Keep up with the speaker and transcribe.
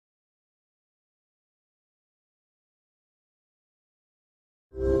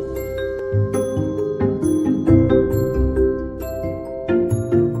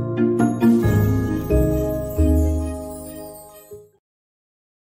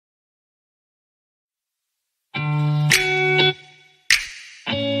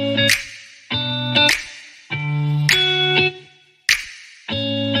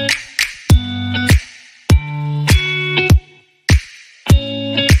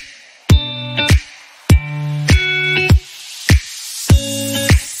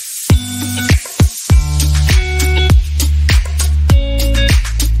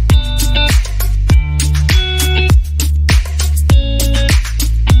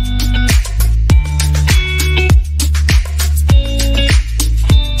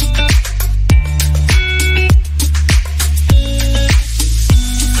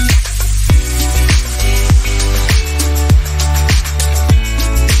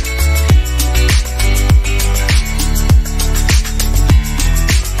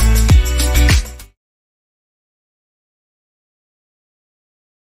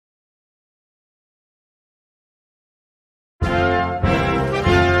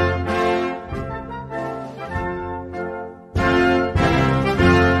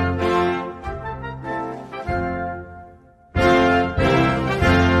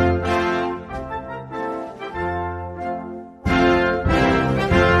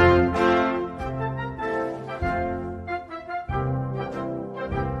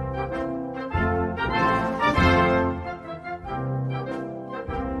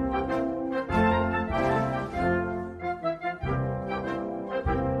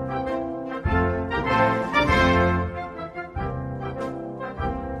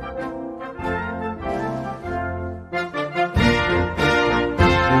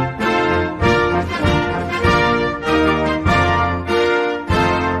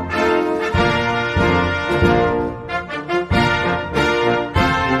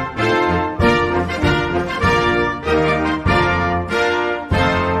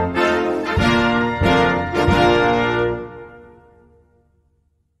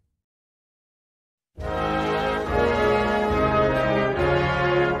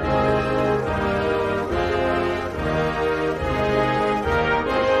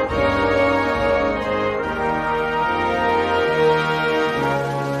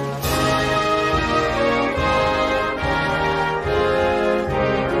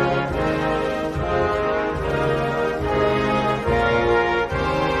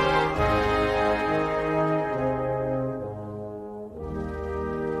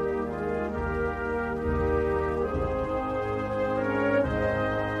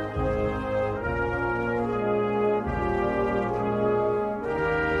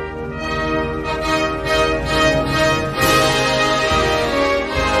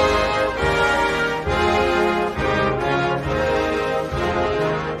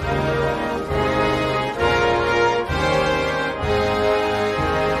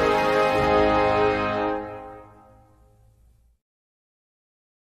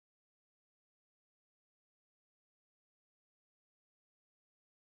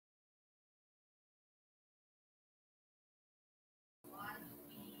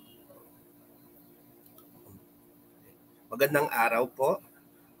Magandang araw po.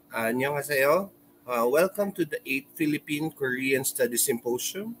 Annyeonghaseyo. Welcome to the 8th Philippine Korean Studies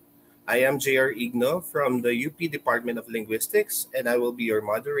Symposium. I am J.R. Igno from the UP Department of Linguistics, and I will be your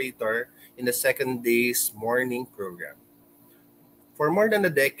moderator in the second day's morning program. For more than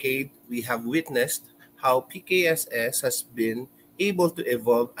a decade, we have witnessed how PKSS has been able to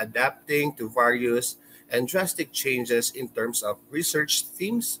evolve, adapting to various and drastic changes in terms of research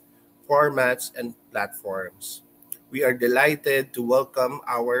themes, formats, and platforms. We are delighted to welcome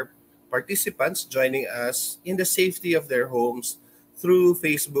our participants joining us in the safety of their homes through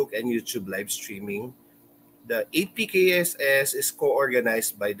Facebook and YouTube live streaming. The 8PKSS is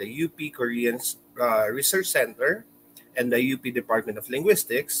co-organized by the UP Korean Research Center and the UP Department of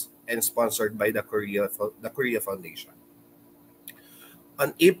Linguistics and sponsored by the Korea Foundation.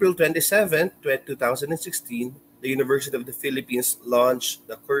 On April 27, 2016, the University of the Philippines launched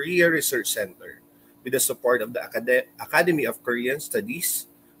the Korea Research Center with the support of the Academy of Korean Studies,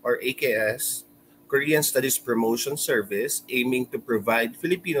 or AKS, Korean Studies Promotion Service, aiming to provide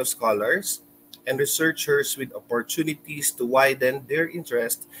Filipino scholars and researchers with opportunities to widen their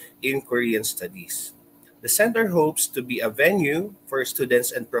interest in Korean studies. The center hopes to be a venue for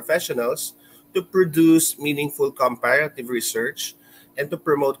students and professionals to produce meaningful comparative research and to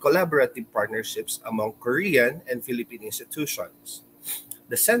promote collaborative partnerships among Korean and Philippine institutions.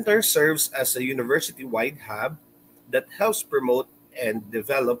 The center serves as a university-wide hub that helps promote and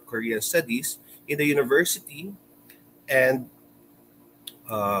develop Korean studies in the university and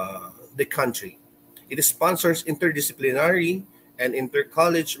the country. It sponsors interdisciplinary and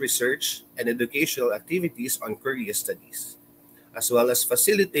inter-college research and educational activities on Korea studies, as well as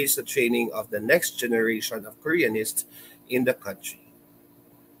facilitates the training of the next generation of Koreanists in the country.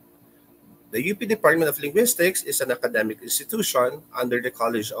 The UP Department of Linguistics is an academic institution under the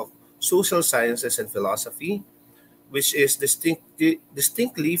College of Social Sciences and Philosophy, which is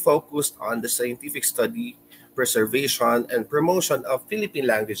distinctly focused on the scientific study, preservation, and promotion of Philippine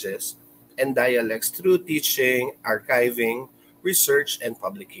languages and dialects through teaching, archiving, research, and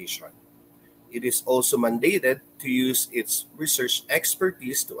publication. It is also mandated to use its research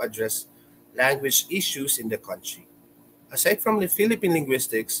expertise to address language issues in the country. Aside from the Philippine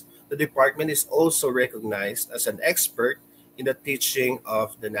linguistics, the department is also recognized as an expert in the teaching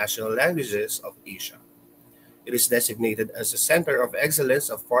of the national languages of Asia. It is designated as a Center of Excellence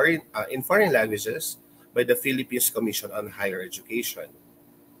in Foreign Languages by the Philippines Commission on Higher Education.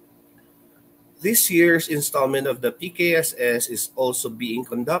 This year's installment of the PKSS is also being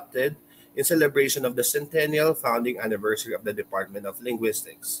conducted in celebration of the centennial founding anniversary of the Department of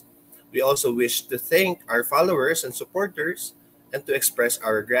Linguistics. We also wish to thank our followers and supporters and to express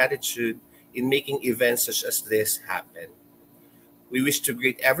our gratitude in making events such as this happen. We wish to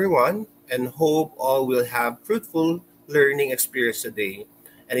greet everyone and hope all will have fruitful learning experience today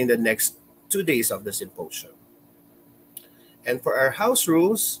and in the next 2 days of the symposium. And for our house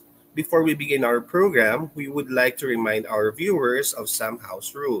rules, before we begin our program, we would like to remind our viewers of some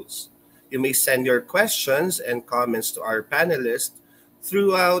house rules. You may send your questions and comments to our panelists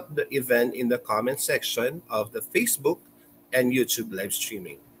throughout the event in the comment section of the Facebook and YouTube live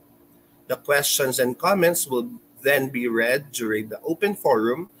streaming. The questions and comments will then be read during the open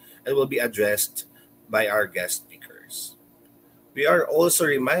forum and will be addressed by our guest speakers. We are also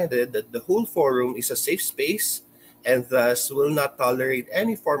reminded that the whole forum is a safe space and thus will not tolerate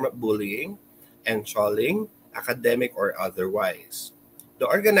any form of bullying and trolling, academic or otherwise. The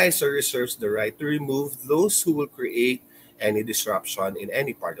organizer reserves the right to remove those who will create any disruption in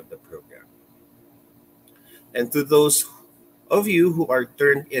any part of the program. And to those of you who are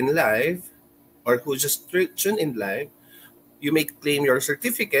turned in live or who just tuned in live, you may claim your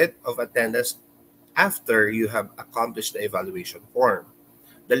certificate of attendance after you have accomplished the evaluation form,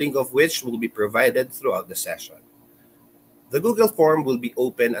 the link of which will be provided throughout the session. The Google form will be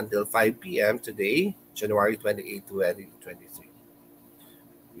open until 5 p.m. today, January 28, 2023.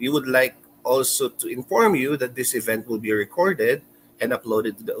 We would like also to inform you that this event will be recorded and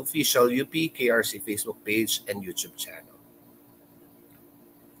uploaded to the official UP KRC Facebook page and YouTube channel.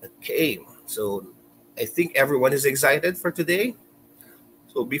 Okay, so I think everyone is excited for today.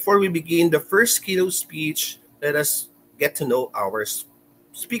 So before we begin the first keynote speech, let us get to know our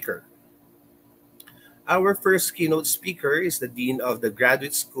speaker. Our first keynote speaker is the Dean of the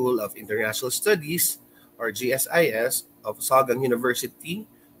Graduate School of International Studies, or GSIS, of Sogang University,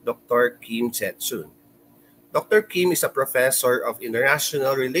 Dr. Kim Jaechun. Dr. Kim is a professor of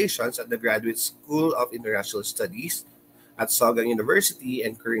international relations at the Graduate School of International Studies at Sogang University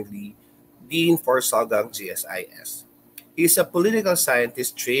and currently Dean for Sogang GSIS. He is a political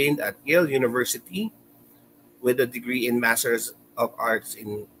scientist trained at Yale University with a degree in Master of Arts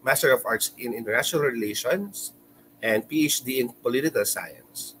in International Relations and Ph.D. in Political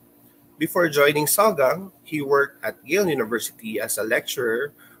Science. Before joining Sogang, he worked at Yale University as a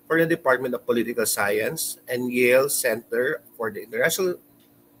lecturer for the Department of Political Science and Yale Center for the International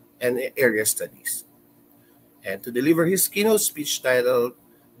and Area Studies. And to deliver his keynote speech titled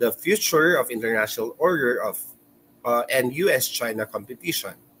 "The Future of International Order of and U.S.-China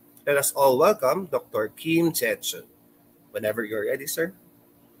Competition," let us all welcome Dr. Kim Jaechun. Whenever you're ready, sir.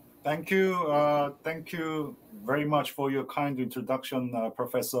 Thank you. Thank you very much for your kind introduction,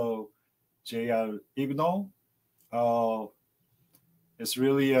 Professor J.R. Igno. It's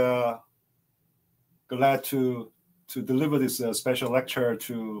really glad to deliver this special lecture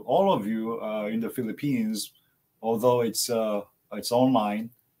to all of you in the Philippines, although it's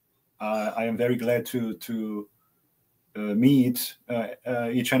online. I am very glad to meet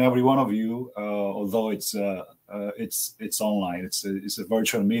each and every one of you, although it's online. It's a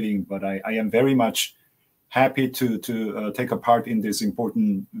virtual meeting, but I am very much happy to take a part in this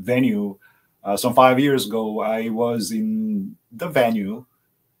important venue. Some 5 years ago, I was in the venue,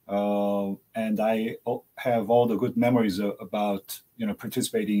 and I have all the good memories about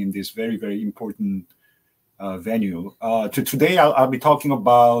participating in this very, very important venue. Today, I'll be talking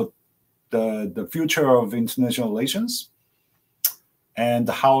about the future of international relations and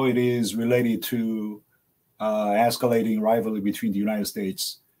how it is related to escalating rivalry between the United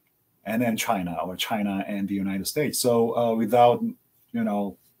States and then China, or China and the United States. So without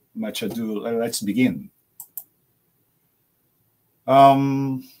much ado, let's begin.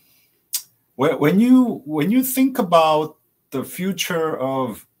 When you think about the future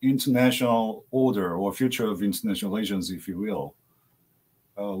of international order, or future of international relations, if you will,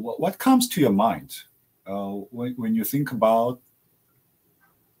 what comes to your mind when you think about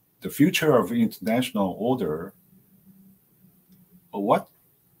the future of international order? What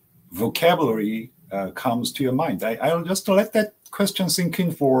vocabulary comes to your mind? I'll just let that question sink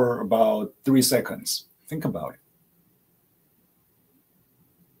in for about 3 seconds. Think about it.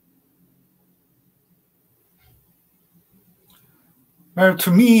 Well,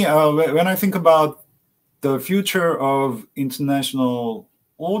 to me, when I think about the future of international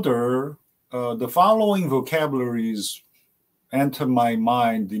order, the following vocabularies enter my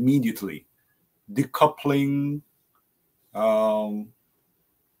mind immediately: decoupling,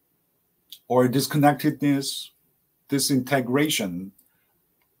 or disconnectedness, disintegration.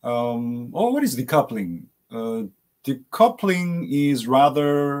 What is decoupling? Decoupling is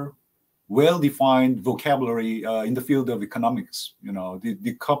rather well-defined vocabulary in the field of economics. The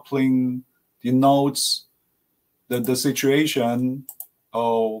decoupling denotes the situation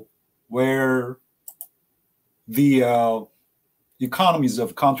where the economies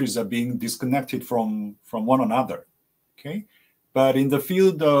of countries are being disconnected from one another. Okay, but in the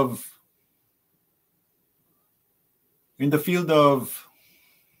field of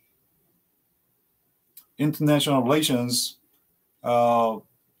international relations,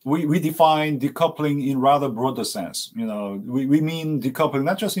 we define decoupling in rather broader sense. We mean decoupling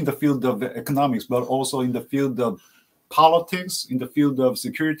not just in the field of economics, but also in the field of politics, in the field of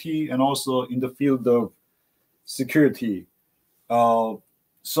security, and also in the field of security. So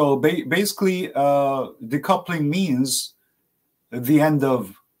basically, decoupling means the end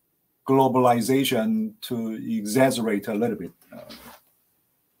of globalization, to exaggerate a little bit.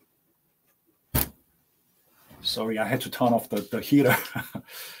 Sorry, I had to turn off the heater.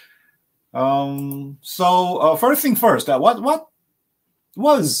 So first thing first, what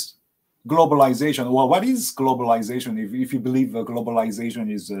was globalization? Well, what is globalization? If you believe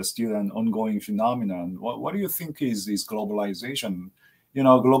globalization is still an ongoing phenomenon, what do you think is globalization?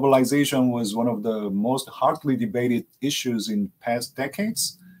 Globalization was one of the most hotly debated issues in past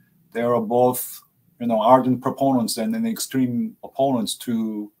decades. There are both, ardent proponents and extreme opponents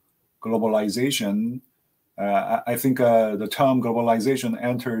to globalization. I think the term globalization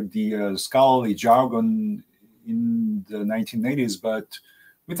entered the scholarly jargon in the 1980s, but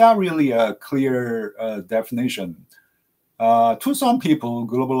without really a clear definition. To some people,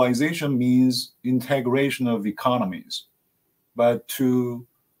 globalization means integration of economies, but to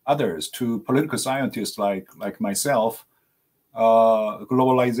others, to political scientists like myself,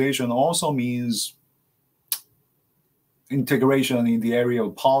 globalization also means integration in the area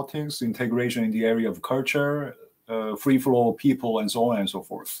of politics, integration in the area of culture, free flow of people, and so on and so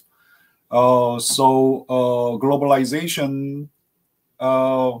forth. So globalization,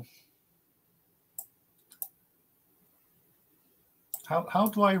 how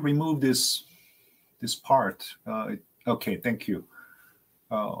do I remove this part? Okay, thank you.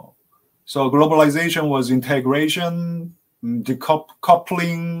 So globalization was integration,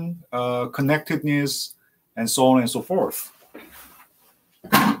 decoupling, connectedness, and so on and so forth.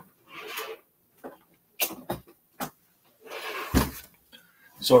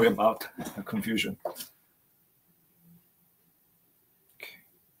 Sorry about the confusion.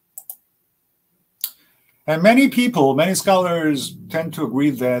 And many people, many scholars tend to agree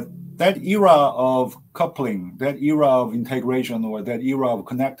that that era of coupling, that era of integration, or that era of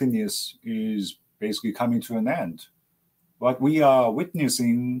connectedness is basically coming to an end. What we are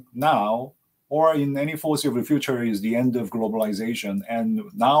witnessing now, or in any foreseeable future, is the end of globalization. And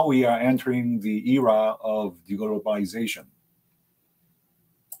now we are entering the era of deglobalization.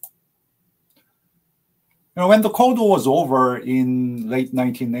 When the Cold War was over in late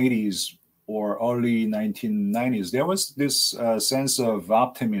 1980s, or early 1990s, there was this sense of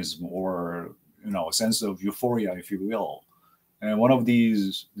optimism, or a sense of euphoria, if you will. And one of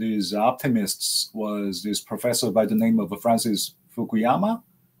these optimists was this professor by the name of Francis Fukuyama.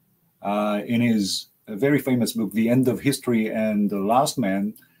 In his very famous book, The End of History and the Last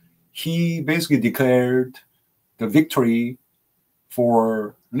Man, he basically declared the victory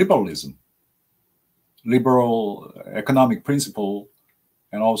for liberalism, liberal economic principle,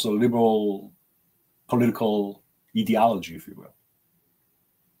 and also liberal political ideology, if you will.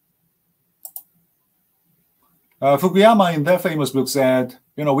 Fukuyama, in that famous book, said,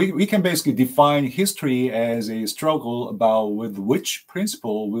 we can basically define history as a struggle about with which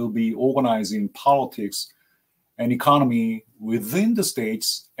principle will be organizing politics and economy within the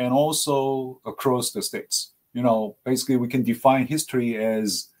states and also across the states. Basically, we can define history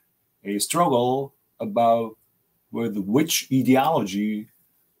as a struggle about with which ideology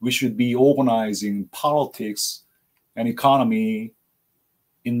we should be organizing politics and economy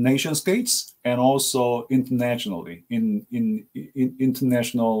in nation states and also internationally in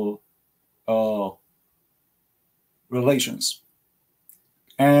international relations.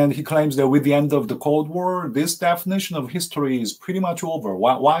 And he claims that with the end of the Cold War, this definition of history is pretty much over.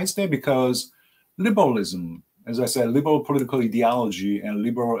 Why is that? Because liberalism, as I said, liberal political ideology and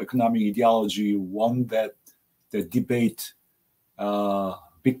liberal economic ideology won that debate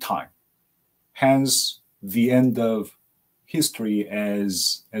big time. Hence, the end of history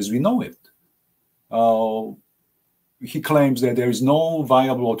as we know it. He claims that there is no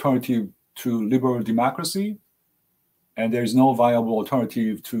viable alternative to liberal democracy, and there is no viable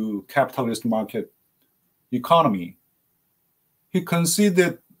alternative to capitalist market economy. He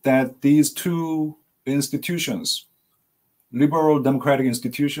considered that these two institutions, liberal democratic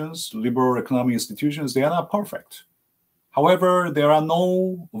institutions, liberal economic institutions, they are not perfect. However, there are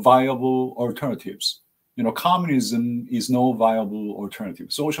no viable alternatives. Communism is no viable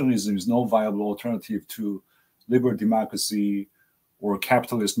alternative. Socialism is no viable alternative to liberal democracy or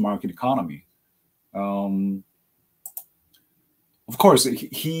capitalist market economy. Of course,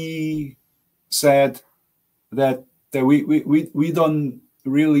 he said that we don't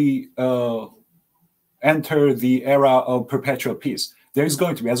really enter the era of perpetual peace. There is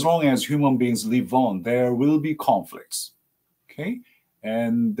going to be, as long as human beings live on, there will be conflicts. Okay,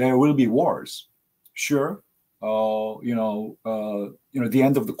 and there will be wars. Sure, the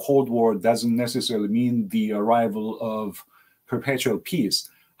end of the Cold War doesn't necessarily mean the arrival of perpetual peace.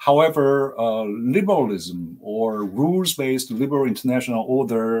 However, liberalism or rules-based liberal international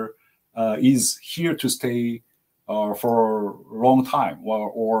order is here to stay for a long time,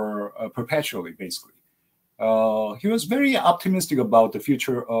 or perpetually, basically. He was very optimistic about the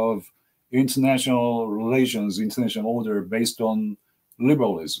future of international relations, international order based on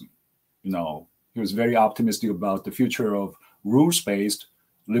liberalism. He was very optimistic about the future of rules-based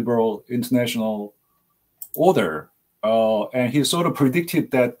liberal international order. And he sort of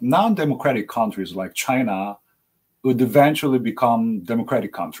predicted that non-democratic countries like China would eventually become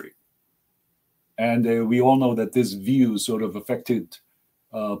democratic country. And we all know that this view sort of affected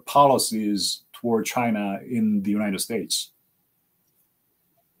policies toward China in the United States.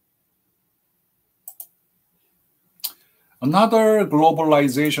 Another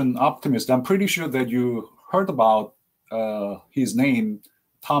globalization optimist, I'm pretty sure that you heard about his name,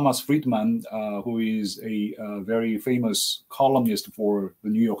 Thomas Friedman, who is a very famous columnist for the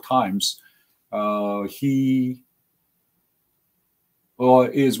New York Times. He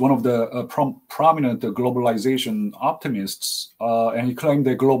is one of the prominent globalization optimists, and he claimed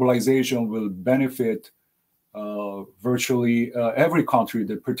that globalization will benefit virtually every country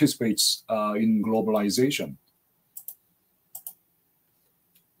that participates in globalization.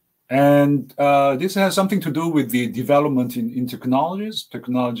 And this has something to do with the development in technologies.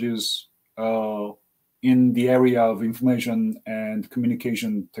 Technologies in the area of information and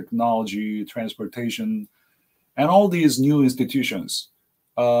communication technology, transportation, and all these new institutions.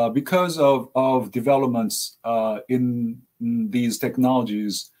 Because of developments in these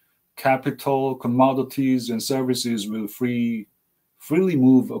technologies, capital, commodities, and services will freely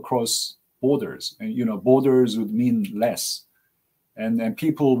move across borders. And borders would mean less, and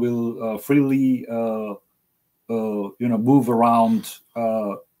people will freely move around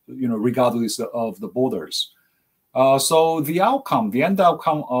regardless of the borders. So the end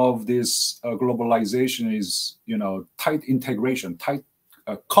outcome of this globalization is tight integration, tight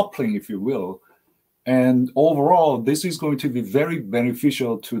coupling, if you will. And overall, this is going to be very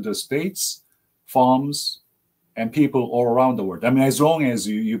beneficial to the states, farms, and people all around the world. I mean, as long as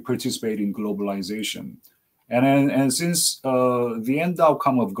you participate in globalization. And since the end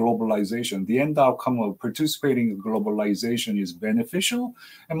outcome of globalization, the end outcome of participating in globalization is beneficial,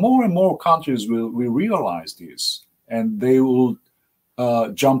 and more countries will realize this, and they will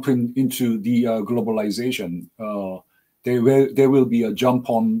jump into the globalization. There will be a jump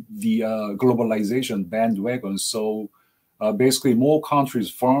on the globalization bandwagon. So basically, more countries,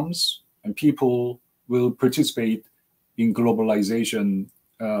 firms, and people will participate in globalization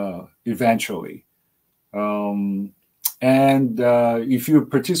eventually. If you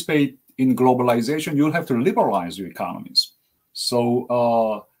participate in globalization, you'll have to liberalize your economies.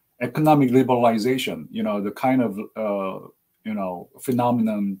 So economic liberalization, the kind of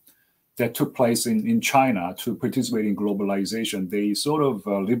phenomenon that took place in China to participate in globalization, they sort of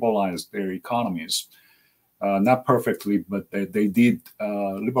liberalized their economies. Not perfectly, but they did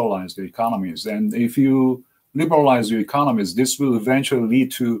liberalize their economies. And if you liberalize your economies, this will eventually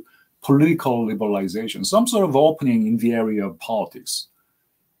lead to political liberalization, some sort of opening in the area of politics.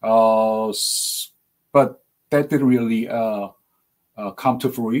 But that didn't really come to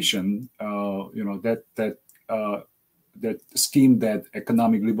fruition. That scheme that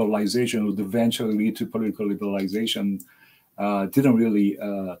economic liberalization would eventually lead to political liberalization didn't really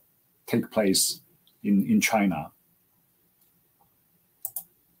take place in China.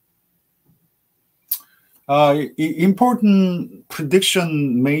 Important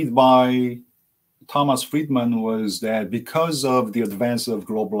prediction made by Thomas Friedman was that because of the advance of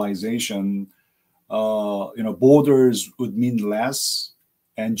globalization, borders would mean less,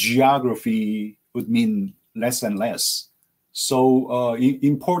 and geography would mean less and less. So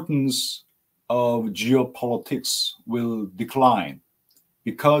importance of geopolitics will decline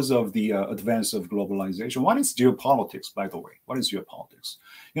because of the advance of globalization. What is geopolitics, by the way? What is geopolitics?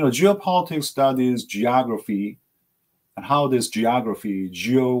 Geopolitics studies geography and how this geography,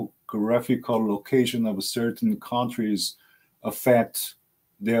 geographical location of certain countries affect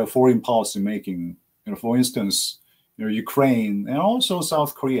their foreign policy making. For instance, Ukraine and also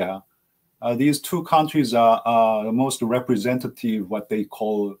South Korea. These two countries are the most representative, what they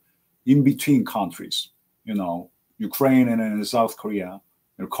call in-between countries. Ukraine and South Korea,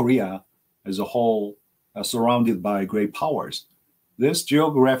 Korea as a whole, surrounded by great powers. This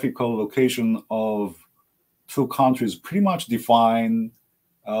geographical location of two countries pretty much define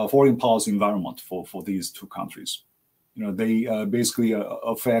foreign policy environment for these two countries. They basically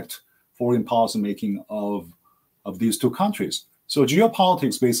affect foreign policy making of these two countries. So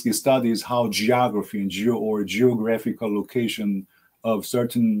geopolitics basically studies how geography and geographical location of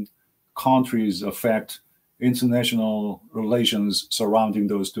certain countries affect international relations surrounding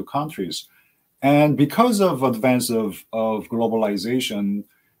those two countries. And because of advance of globalization,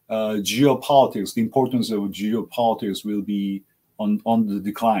 geopolitics, the importance of geopolitics will be on the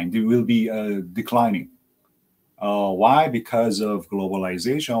decline. It will be declining. Why? Because of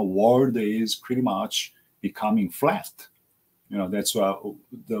globalization, world is pretty much becoming flat. That's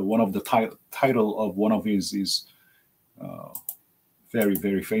one of the title of one of his very,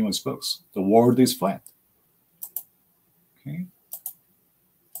 very famous books. The world is flat. Okay.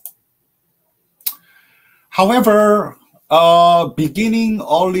 However, beginning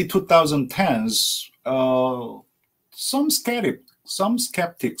early 2010s, some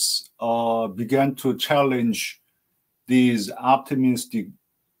skeptics began to challenge these optimistic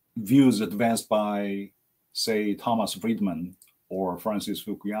views advanced by, say, Thomas Friedman or Francis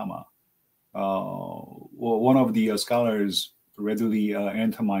Fukuyama. One of the scholars readily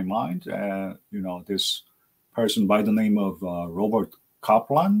enter my mind. This person by the name of Robert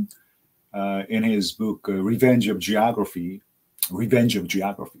Kaplan, in his book Revenge of Geography.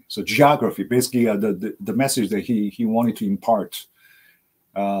 So geography, basically the message that he wanted to impart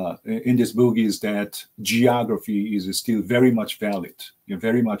in this book is that geography is still very much valid,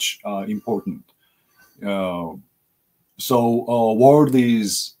 very much important. So world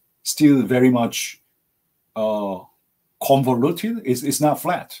is still very much convoluted. It's not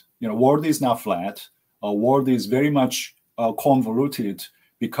flat. World is not flat. World is very much convoluted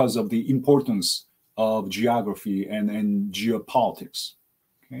because of the importance of geography and geopolitics.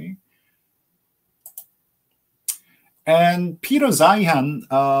 Okay. And Peter Zeihan,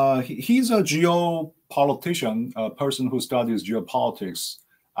 he's a geopolitician, a person who studies geopolitics.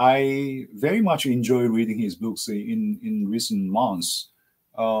 I very much enjoy reading his books in recent months.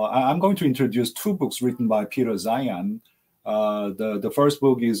 I'm going to introduce two books written by Peter Zeihan. The first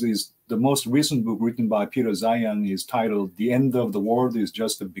book is the most recent book written by Peter Zeihan, is titled "The End of the World is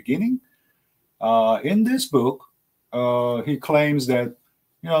Just the Beginning." In this book, he claims that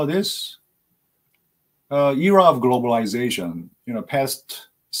this era of globalization, past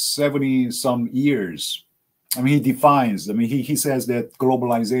 70-some years. I mean, he defines. I mean, he says that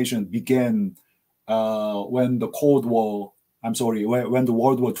globalization began when the Cold War. I'm sorry, when the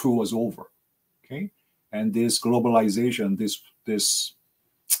World War II was over. Okay, and this globalization, this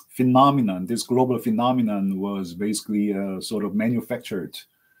phenomenon, this global phenomenon, was basically sort of manufactured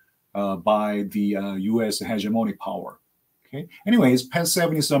by the U.S. hegemonic power. Okay. Anyways, past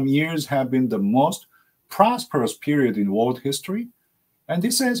 70-some years have been the most prosperous period in world history. And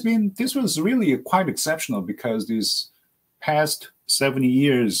this was really quite exceptional, because these past 70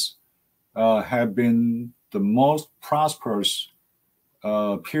 years have been the most prosperous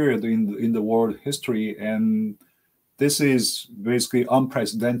period in the world history. And this is basically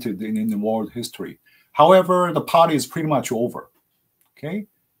unprecedented in the world history. However, the party is pretty much over. Okay.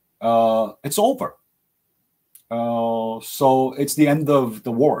 It's over. So it's the end of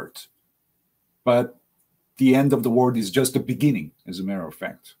the world. But the end of the world is just the beginning, as a matter of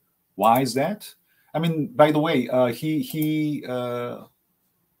fact. Why is that? I mean, by the way, he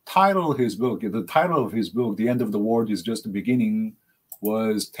titled his book, the title of his book, "The End of the World is Just the Beginning,"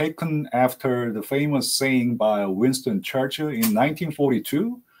 was taken after the famous saying by Winston Churchill in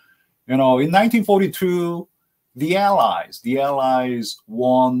 1942. In 1942, the Allies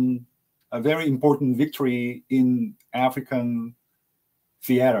won a very important victory in African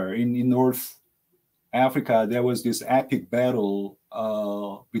theater, in North Africa. There was this epic battle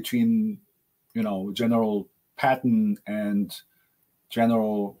between, General Patton and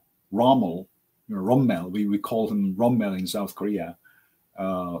General Rommel. Rommel, we call him Rommel in South Korea.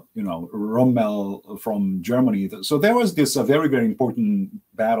 Rommel from Germany. So there was this very, very important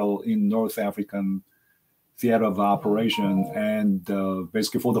battle in North African theater of operation, and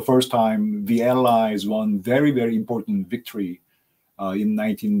basically for the first time, the Allies won very, very important victory in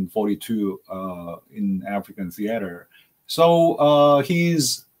 1942 in African theater. So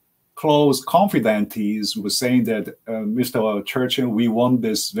his close confidantes was saying that, Mr. Churchill, we won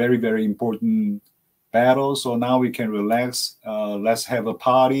this very, very important battle, so now we can relax. Let's have a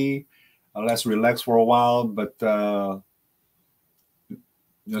party. Let's relax for a while. But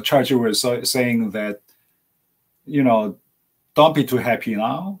Churchill was saying that, don't be too happy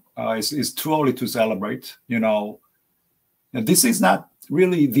now. It's too early to celebrate. This is not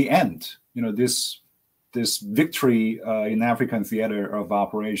really the end. This victory in African theater of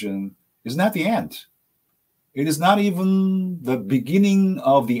operation is not the end. It is not even the beginning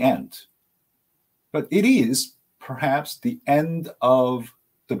of the end. But it is perhaps the end of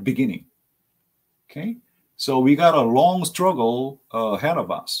the beginning. Okay? So we got a long struggle ahead of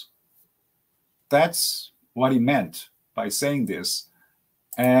us. That's what he meant by saying this.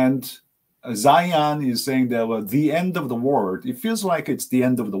 And Zeihan is saying that, well, the end of the world, it feels like it's the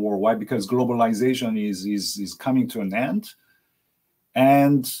end of the world. Why? Because globalization is coming to an end.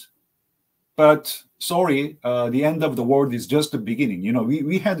 But sorry, the end of the world is just the beginning.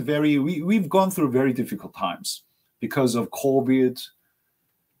 We've gone through very difficult times because of COVID.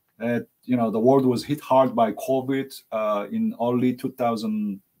 The world was hit hard by COVID in early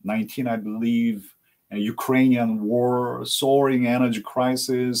 2019, I believe. Ukrainian war, soaring energy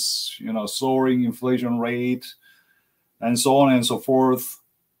crisis, soaring inflation rate, and so on and so forth.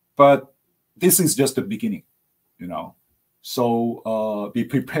 But this is just the beginning, So be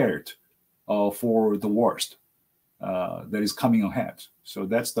prepared for the worst that is coming ahead. So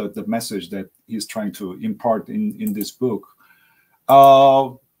that's the message that he's trying to impart in this book.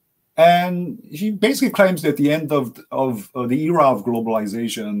 And he basically claims that the end of the era of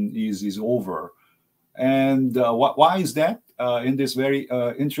globalization is over. And why is that? In this very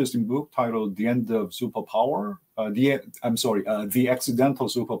interesting book titled "The End of Superpower," The Accidental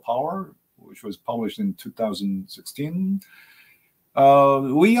Superpower, which was published in 2016,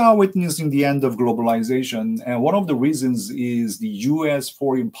 we are witnessing the end of globalization. And one of the reasons is the U.S.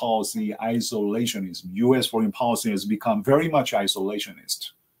 foreign policy isolationism. U.S. foreign policy has become very much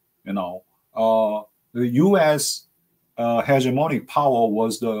isolationist. the U.S. Hegemonic power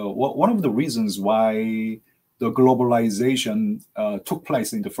was one of the reasons why the globalization took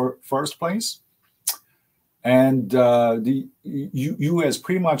place in the first place. And the U.S.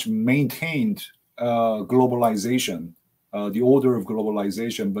 pretty much maintained globalization, the order of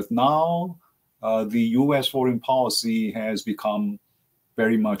globalization. But now the U.S. foreign policy has become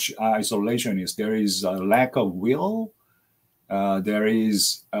very much isolationist. There is a lack of will. There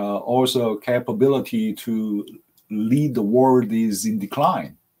is also capability to lead the world is in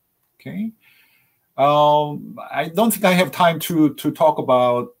decline. Okay. I don't think I have time to talk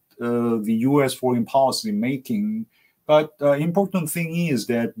about the U.S. foreign policy making, but important thing is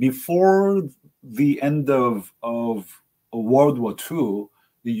that before the end of World War II,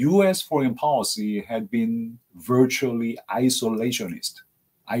 the U.S. foreign policy had been virtually isolationist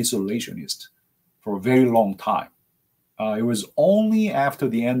for a very long time. It was only after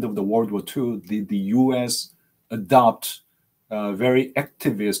the end of the World War II did the U.S. adopt very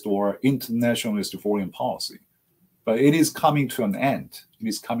activist or internationalist foreign policy. But it is coming to an end. It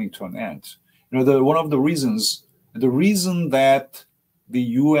is coming to an end. You know, one of the reasons, the reason that the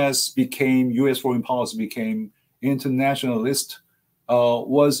U.S. foreign policy became internationalist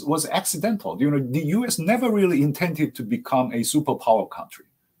was accidental. You know, the U.S. never really intended to become a superpower country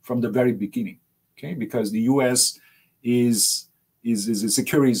from the very beginning. Okay, because the U.S.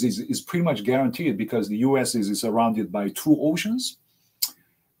 security is pretty much guaranteed because the U.S. is surrounded by two oceans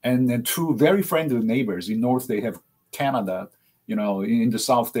and then two very friendly neighbors. In north, they have Canada. You know, in the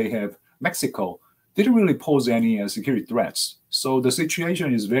south, they have Mexico. They didn't really pose any security threats. So the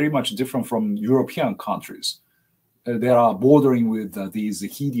situation is very much different from European countries that are bordering with these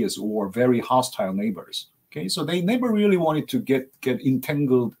hideous or very hostile neighbors. Okay, so they never really wanted to get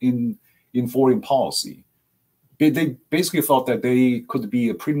entangled in foreign policy. They basically thought that they could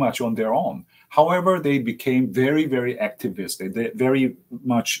be pretty much on their own. However, they became very, very activist. They very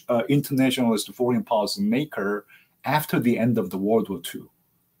much internationalist foreign policy maker after the end of the World War II.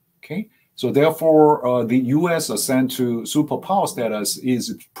 Okay, so therefore, the U.S. ascent to superpower status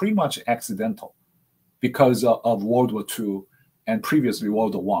is pretty much accidental because of World War II and previously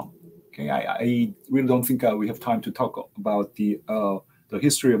World War I. Okay, I really don't think we have time to talk about the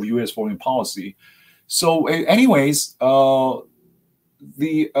history of U.S. foreign policy. So, anyways,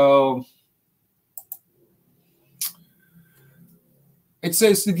 it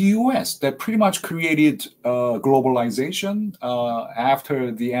says the U.S. that pretty much created globalization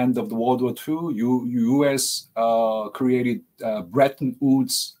after the end of the World War II. U.S. created Bretton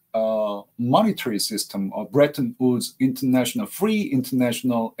Woods monetary system, or Bretton Woods free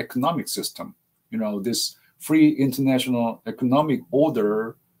international economic system. You know, this free international economic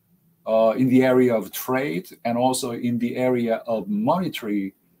order in the area of trade and also in the area of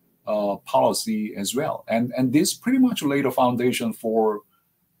monetary policy as well. And this pretty much laid a foundation for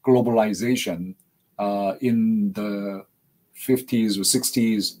globalization in the 50s or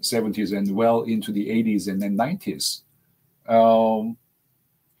 60s, 70s, and well into the 80s and then 90s.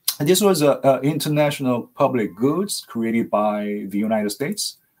 And this was international public goods created by the United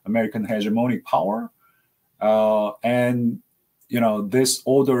States, American hegemonic power. And, you know, this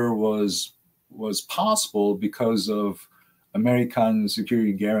order was possible because of American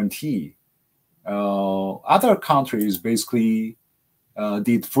security guarantee. Other countries basically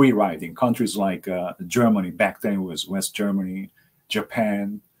did free riding. Countries like Germany, back then it was West Germany,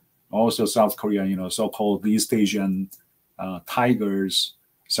 Japan, also South Korea, you know, so-called East Asian tigers,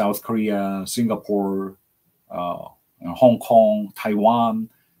 South Korea, Singapore, Hong Kong, Taiwan,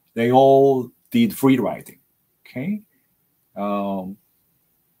 they all did free riding, okay?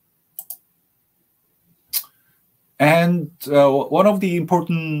 And one of the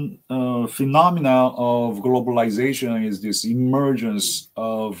important phenomena of globalization is this emergence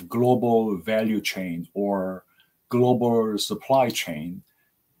of global value chain or global supply chain.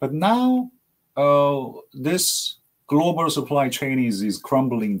 But now this global supply chain is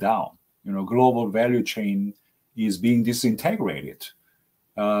crumbling down. You know, global value chain is being disintegrated.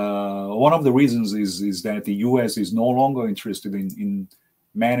 One of the reasons is that the U.S. is no longer interested in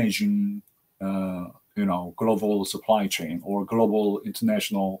managing you know, global supply chain or global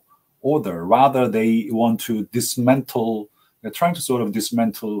international order. Rather, they want to dismantle, they're trying to sort of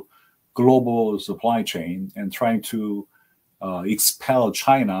dismantle global supply chain and trying to expel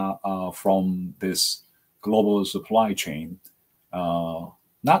China from this global supply chain.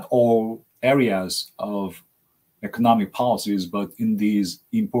 Not all areas of economic policies, but in these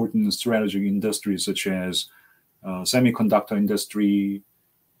important strategic industries such as semiconductor industry,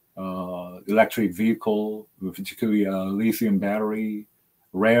 electric vehicle, particularly lithium battery,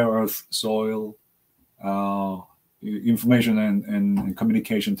 rare earth soil, information and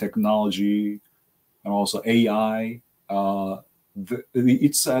communication technology, and also AI.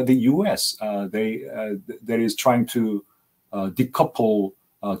 It's the U.S. That is trying to decouple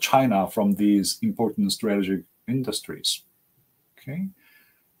China from these important strategic industries. Okay,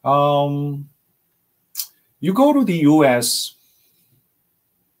 you go to the U.S.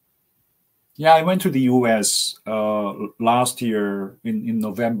 Yeah, I went to the U.S. Last year in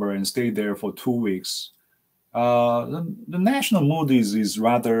November and stayed there for 2 weeks. The national mood is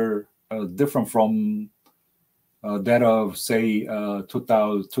rather different from that of, say,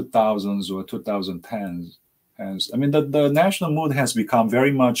 2000s or 2010s. I mean, the national mood has become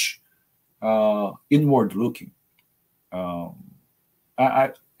very much inward-looking.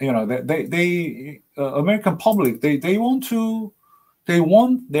 American public, they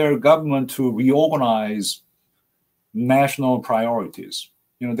want their government to reorganize national priorities.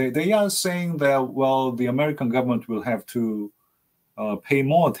 They are saying that, well, the American government will have to pay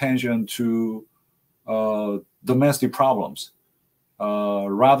more attention to domestic problems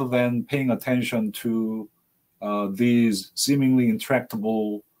rather than paying attention to these seemingly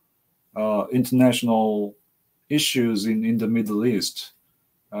intractable international issues in the Middle East,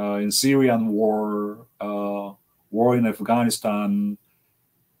 in Syrian war, war in Afghanistan.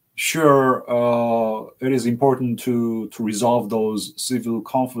 Sure, it is important to resolve those civil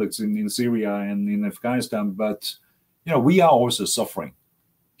conflicts in Syria and in Afghanistan, but we are also suffering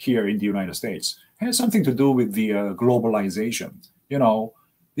here in the United States. It has something to do with the globalization.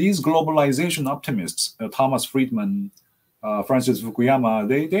 These globalization optimists, Thomas Friedman, Francis Fukuyama,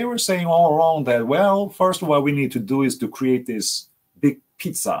 they were saying all along that, well, first what we need to do is to create this big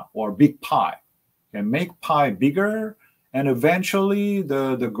pizza or big pie and make pie bigger, and eventually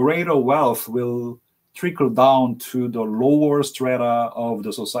the greater wealth will trickle down to the lower strata of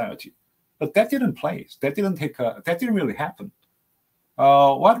the society. But that didn't place. That didn't really happen.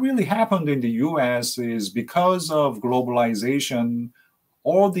 What really happened in the U.S. is because of globalization,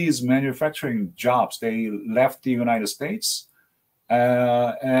 all these manufacturing jobs, they left the United States,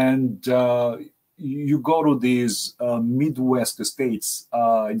 and you go to these Midwest states,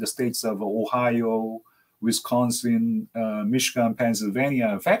 in the states of Ohio, Wisconsin, Michigan,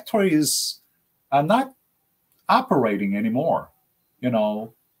 Pennsylvania, factories are not operating anymore.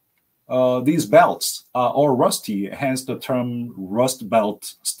 These belts are all rusty, hence the term Rust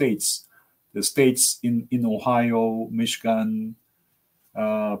Belt states. The states in Ohio, Michigan,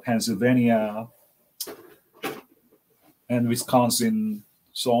 Pennsylvania, and Wisconsin,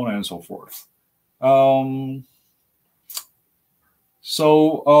 so on and so forth.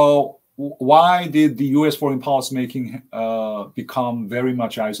 Why did the U.S. foreign policy making become very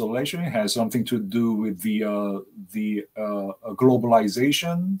much isolation? It has something to do with the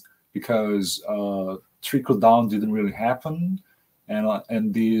globalization, because trickle down didn't really happen,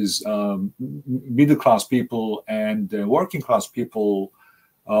 and these middle class people and working class people,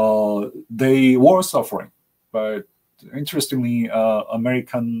 they were suffering. But interestingly,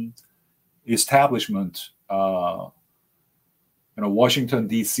 American establishment, Washington,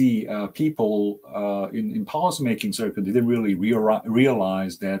 D.C. People in policymaking circle didn't really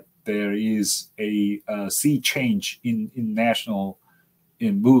realize that there is a sea change in national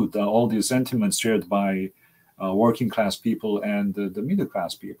mood. All these sentiments shared by working class people and the middle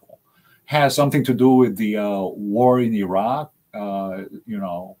class people has something to do with the war in Iraq.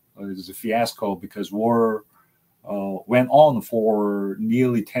 It's a fiasco because war went on for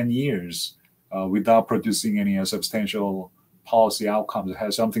nearly 10 years without producing any substantial policy outcomes. It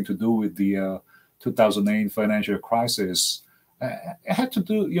has something to do with the 2008 financial crisis. It had to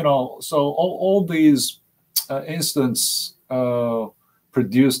do, so all these instances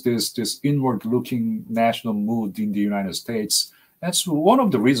produced this inward-looking national mood in the United States. That's one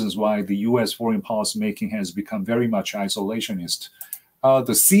of the reasons why the U.S. foreign policy making has become very much isolationist.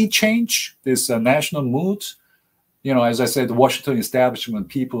 The sea change, this national mood, as I said, the Washington establishment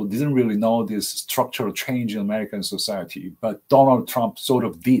people didn't really know this structural change in American society, but Donald Trump sort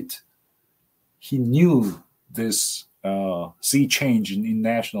of did. He knew this sea change in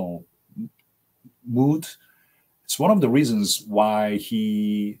national mood. It's one of the reasons why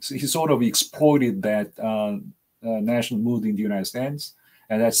he sort of exploited that national mood in the United States,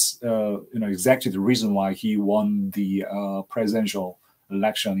 and that's exactly the reason why he won the presidential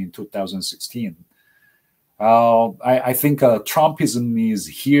election in 2016. I think Trumpism is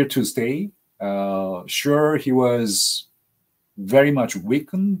here to stay. Sure, he was very much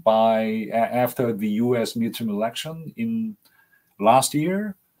weakened after the U.S. midterm election in last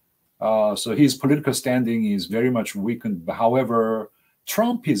year. So his political standing is very much weakened. However,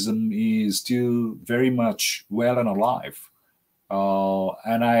 Trumpism is still very much well and alive.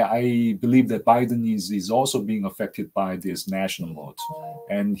 And I believe that Biden is also being affected by this national mode.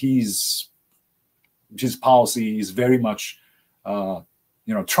 And his policy is very much,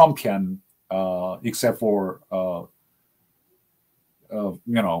 Trumpian, except for,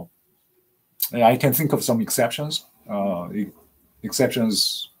 I can think of some exceptions,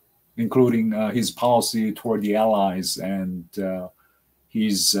 including his policy toward the allies and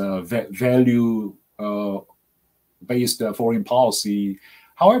his value-based foreign policy.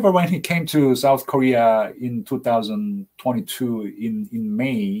 However, when he came to South Korea in 2022 in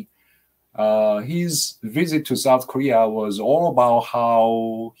May, his visit to South Korea was all about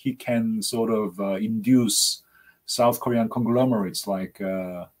how he can sort of induce South Korean conglomerates like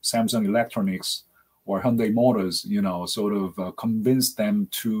Samsung Electronics or Hyundai Motors, sort of convince them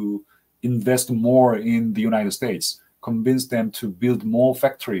to invest more in the United States, convince them to build more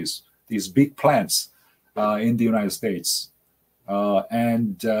factories, these big plants in the United States.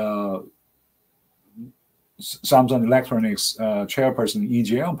 And Samsung Electronics chairperson Lee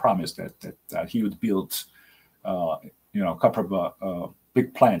Jae-yong promised that he would build, a couple of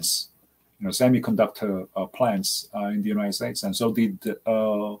big plants, semiconductor plants in the United States, and so did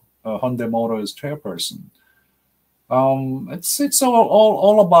Hyundai Motors chairperson. It's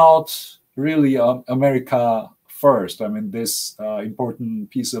all about really America first. I mean, this important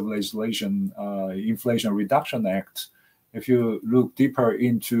piece of legislation, Inflation Reduction Act. If you look deeper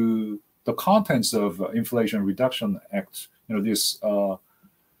into the contents of Inflation Reduction Act, this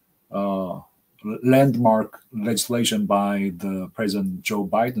landmark legislation by the President Joe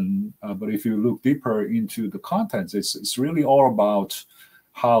Biden. But if you look deeper into the contents, it's really all about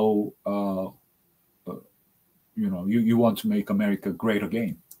how you want to make America great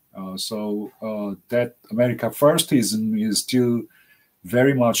again. So that America Firstism is still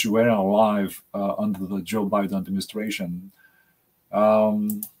very much well alive under the Joe Biden administration.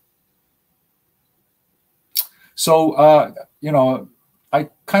 I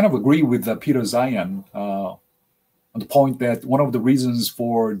kind of agree with Peter Zeihan on the point that one of the reasons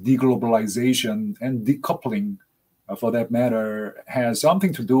for deglobalization and decoupling, for that matter, has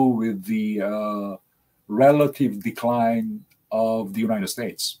something to do with the relative decline of the United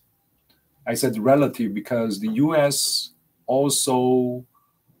States. I said relative because the U.S. also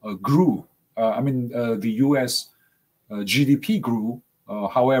grew. The U.S. GDP grew.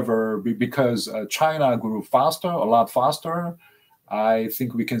 However, because China grew faster, a lot faster, I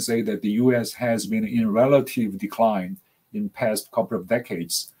think we can say that the U.S. has been in relative decline in past couple of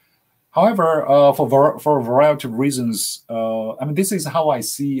decades. However, for a variety of reasons, this is how I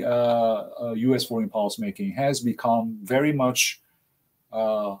see U.S. foreign policy making has become very much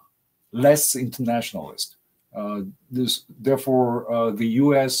less internationalist. Therefore, the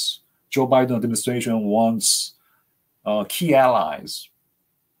U.S. Joe Biden administration wants key allies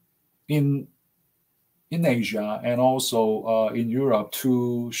in Asia and also in Europe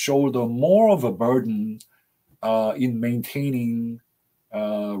to shoulder more of a burden in maintaining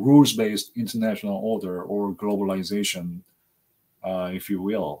rules-based international order or globalization, if you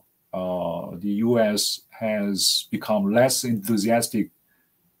will. The U.S. has become less enthusiastic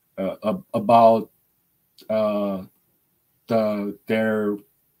about their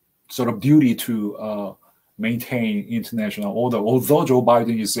sort of duty to maintain international order, although Joe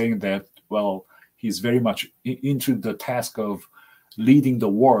Biden is saying that, well, he's very much into the task of leading the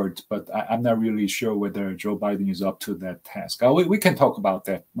world, but I'm not really sure whether Joe Biden is up to that task. We can talk about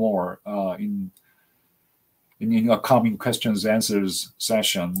that more in upcoming questions answers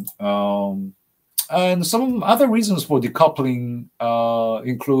session. And some other reasons for decoupling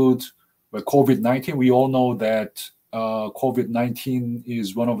include COVID-19. We all know that COVID-19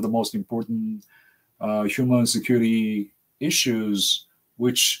 is one of the most important human security issues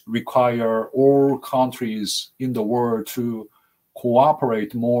which require all countries in the world to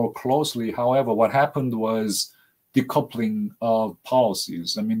cooperate more closely. However, what happened was decoupling of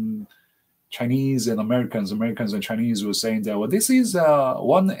policies. Chinese and Americans and Chinese were saying that, well, this is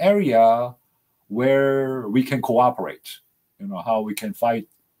one area where we can cooperate, how we can fight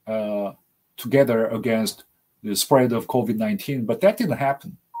together against the spread of COVID-19. But that didn't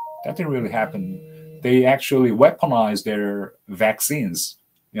happen. That didn't really happen. They actually weaponized their vaccines.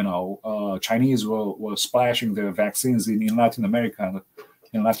 Chinese were splashing their vaccines in Latin America,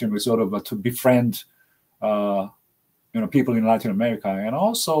 sort of to befriend people in Latin America, and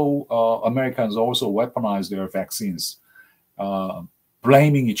also Americans also weaponized their vaccines,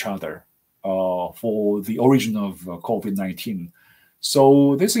 blaming each other for the origin of COVID-19.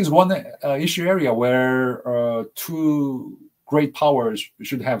 So this is one issue area where two great powers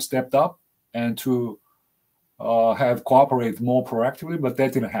should have stepped up and to have cooperated more proactively, but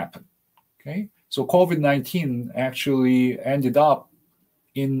that didn't happen. Okay, so COVID-19 actually ended up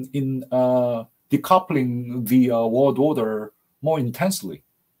in decoupling the world order more intensely.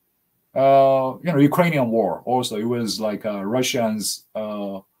 Ukrainian war also, it was like Russians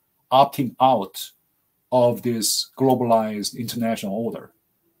opting out of this globalized international order.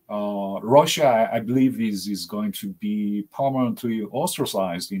 Russia, I believe, is going to be permanently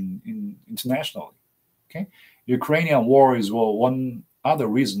ostracized internationally. Okay, Ukrainian war is one other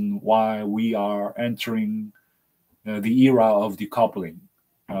reason why we are entering the era of decoupling.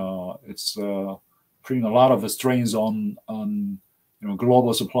 It's putting a lot of strains on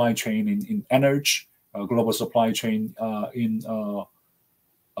global supply chain in energy, global supply chain in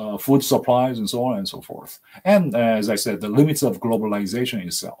food supplies, and so on and so forth. And as I said, the limits of globalization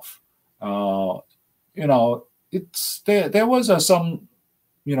itself. There was some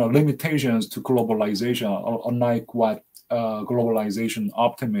limitations to globalization, unlike what globalization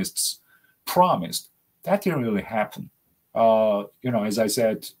optimists promised. That didn't really happen. As I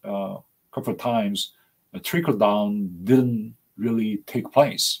said a couple of times, a trickle down didn't really take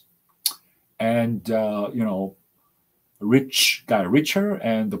place, and rich got richer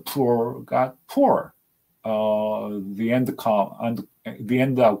and the poor got poorer. The end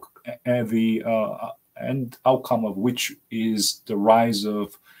outcome of which is the rise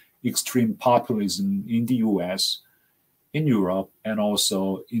of extreme populism in the U.S., in Europe, and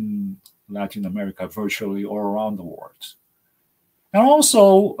also in Latin America, virtually all around the world. And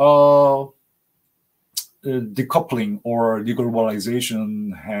also, decoupling or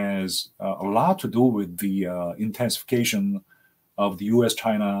deglobalization has a lot to do with the intensification of the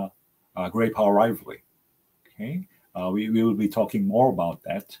U.S.-China great power rivalry. Okay, we will be talking more about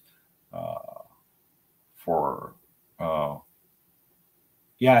that.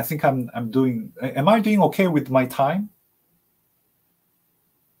 I think I'm doing. Am I doing okay with my time?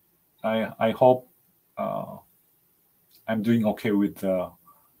 I hope I'm doing okay with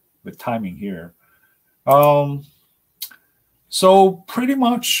timing here. So pretty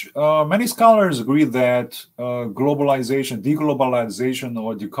much, many scholars agree that deglobalization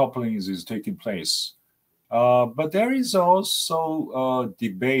or decoupling is taking place. But there is also a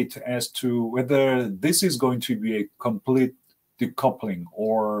debate as to whether this is going to be a complete decoupling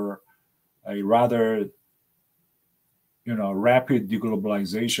or a rather, rapid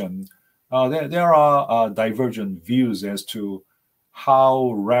deglobalization. There are divergent views as to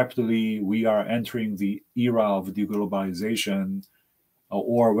how rapidly we are entering the era of deglobalization,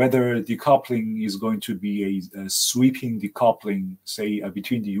 or whether decoupling is going to be a sweeping decoupling, say,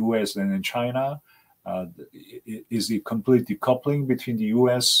 between the U.S. and China. Is it complete decoupling between the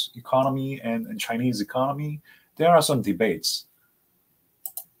U.S. economy and Chinese economy? There are some debates.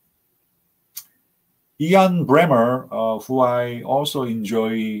 Ian Bremmer, who I also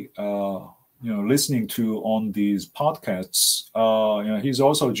enjoy listening to on these podcasts, he's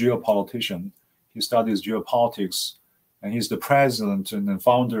also a geopolitician. He studies geopolitics, and he's the president and the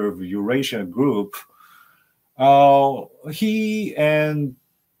founder of Eurasia Group. He and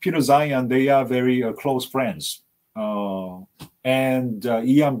Peter Zeihan, they are very close friends. And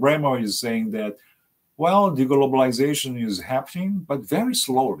Ian Bremmer is saying that, well, deglobalization is happening, but very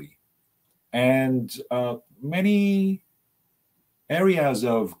slowly. And many areas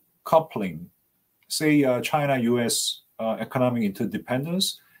of coupling, say China-US economic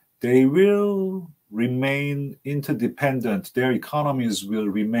interdependence, they will remain interdependent. Their economies will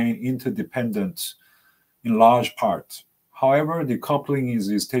remain interdependent in large part. However, decoupling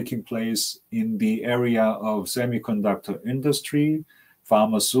is taking place in the area of semiconductor industry,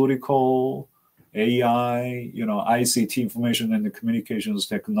 pharmaceutical, AI, ICT, information and communications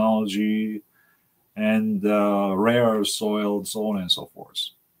technology, and rare soil, so on and so forth.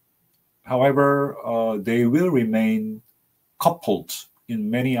 However, they will remain coupled in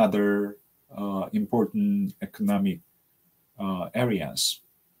many other important economic areas.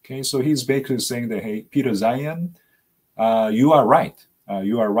 Okay, so he's basically saying that, hey, Peter Zeihan, you are right.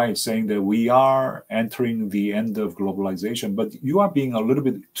 You are right saying that we are entering the end of globalization, but you are being a little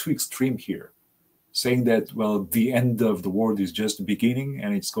bit too extreme here, saying that, well, the end of the world is just beginning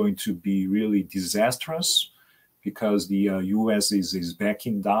and it's going to be really disastrous because the US is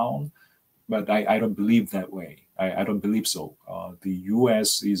backing down. But I don't believe that way. I don't believe so. The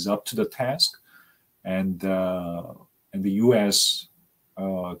US is up to the task, and the US,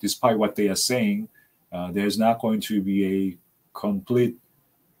 despite what they are saying, there's not going to be a complete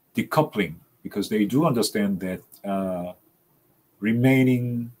decoupling, because they do understand that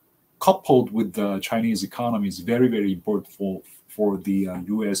remaining coupled with the Chinese economy is very, very important for the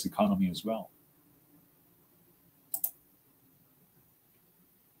U.S. economy as well.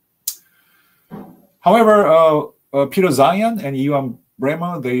 However, Peter Zion and Ivan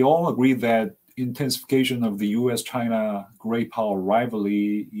Bremer, they all agree that intensification of the U.S.-China great power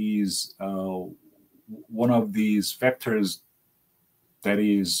rivalry is one of these factors that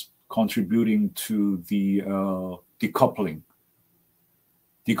is contributing to the decoupling,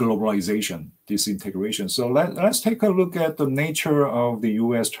 deglobalization, disintegration. So let's take a look at the nature of the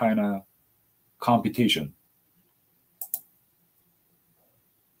U.S.-China competition.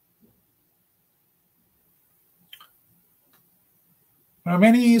 Now,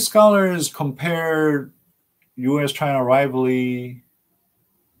 many scholars compare U.S.-China rivalry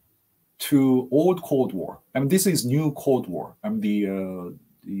to old Cold War. I mean, this is new Cold War. I mean,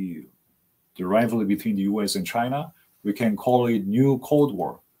 the rivalry between the U.S. and China, we can call it new Cold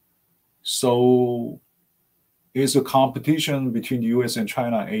War. So is the competition between the U.S. and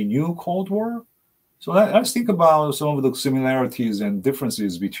China a new Cold War? So let's think about some of the similarities and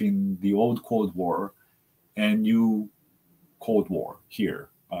differences between the old Cold War and new Cold War here.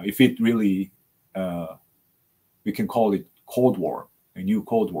 If it really, we can call it Cold War, a new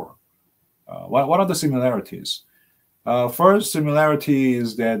Cold War. What are the similarities? First similarity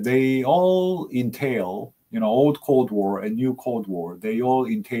is that they all entail, old Cold War and new Cold War, they all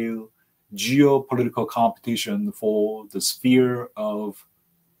entail geopolitical competition for the sphere of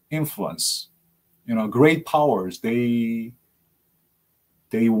influence. Great powers, they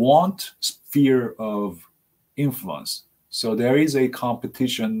want sphere of influence. So there is a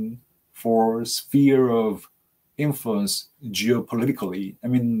competition for sphere of influence geopolitically. I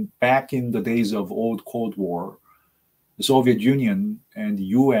mean, back in the days of old Cold War, the Soviet Union and the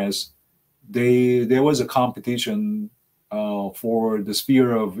US, there was a competition for the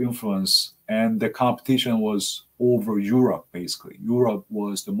sphere of influence, and the competition was over Europe, basically. Europe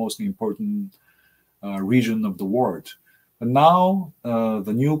was the most important region of the world. But now,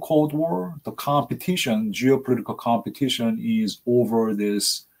 the new Cold War, the competition, geopolitical competition is over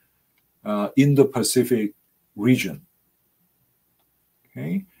this Indo-Pacific region.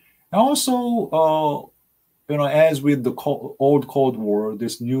 Okay, and also, as with the old Cold War,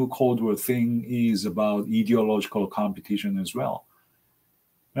 this new Cold War thing is about ideological competition as well.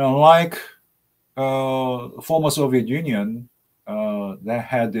 Like former Soviet Union, that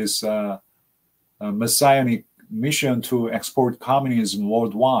had this messianic mission to export communism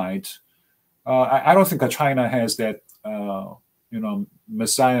worldwide. I don't think that China has that,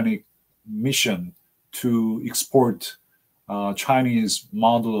 messianic mission to export Chinese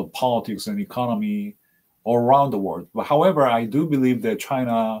model of politics and economy all around the world. But however, I do believe that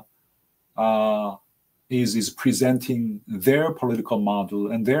China is presenting their political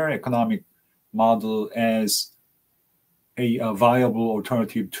model and their economic model as a viable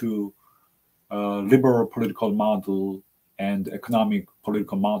alternative to liberal political model and economic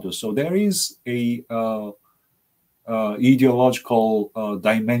political model. So there is a ideological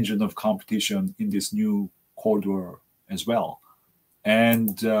dimension of competition in this new Cold War as well.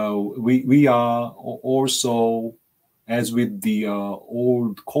 And we are also, as with the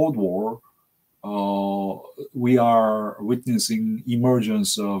old Cold War, we are witnessing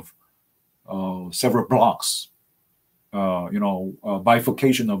emergence of several blocs.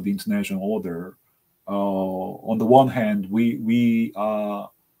 Bifurcation of the international order. On the one hand, we are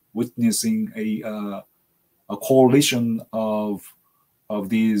witnessing a coalition of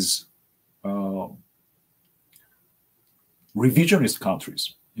these revisionist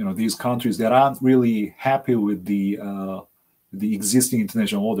countries. These countries that aren't really happy with the existing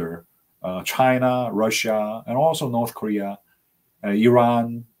international order. China, Russia, and also North Korea,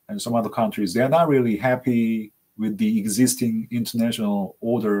 Iran, and some other countries. They're not really happy with the existing international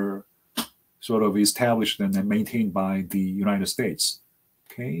order sort of established and maintained by the United States.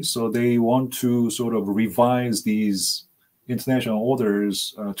 Okay, so they want to sort of revise these international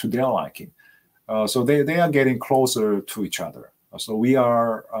orders to their liking. So they are getting closer to each other. So we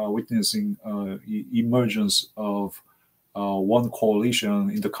are witnessing emergence of one coalition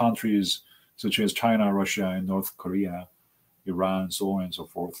in the countries such as China, Russia, and North Korea, Iran, so on and so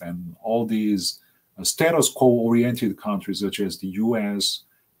forth, and all these status quo-oriented countries such as the U.S.,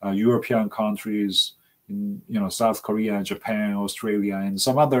 European countries, South Korea, Japan, Australia, and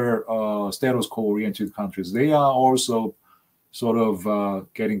some other status quo-oriented countries. They are also sort of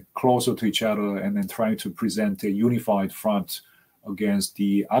getting closer to each other and then trying to present a unified front against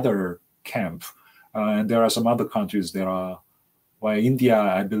the other camp. And there are some other countries that are, well, India,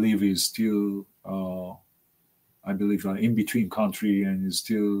 I believe, is still, in between country and is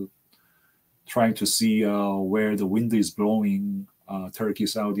still trying to see where the wind is blowing. Turkey,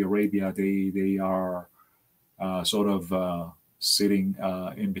 Saudi Arabia, they are sort of sitting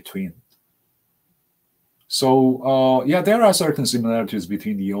in between. So yeah, there are certain similarities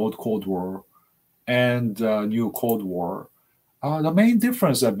between the old Cold War and new Cold War. The main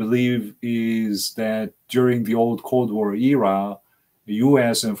difference, I believe, is that during the old Cold War era, the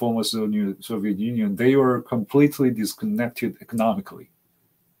U.S. and former Soviet Union, they were completely disconnected economically.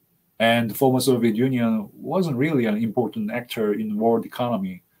 And the former Soviet Union wasn't really an important actor in world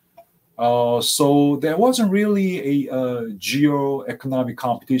economy. So there wasn't really a geo-economic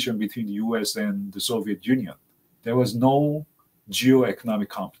competition between the U.S. and the Soviet Union. There was no geo-economic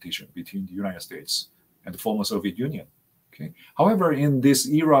competition between the United States and the former Soviet Union. Okay. However, in this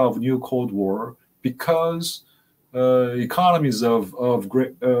era of new Cold War, because economies of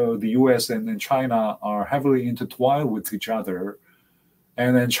the U.S. and China are heavily intertwined with each other,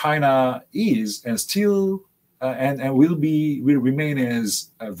 and then China is and still and will remain as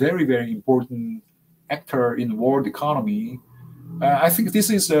a very, very important actor in the world economy. I think this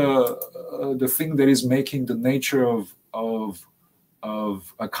is the thing that is making the nature of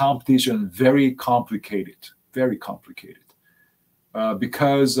a competition very complicated,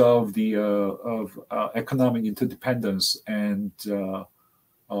 because of the economic interdependence and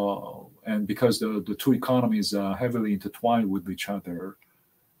because the two economies are heavily intertwined with each other.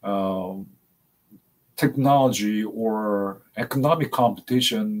 Technology or economic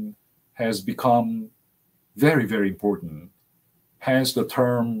competition has become very, very important. Hence the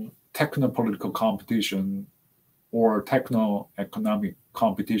term techno-political competition or techno-economic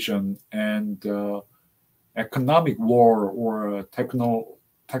competition, and economic war or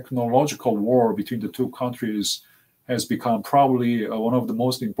technological war between the two countries has become probably one of the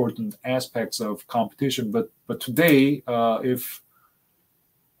most important aspects of competition. But today, if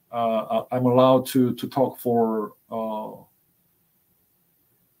I'm allowed to talk for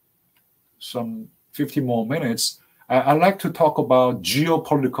some 50 more minutes, I'd like to talk about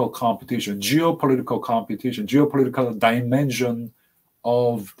geopolitical competition, geopolitical dimension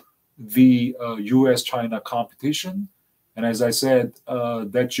of the U.S.-China competition. And as I said,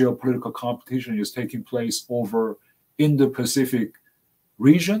 that geopolitical competition is taking place over in the Pacific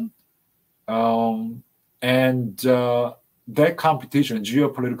region. That competition,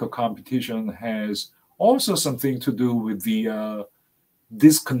 geopolitical competition, has also something to do with the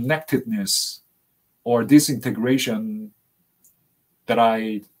disconnectedness or disintegration that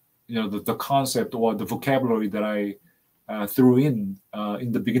the concept or the vocabulary that I threw in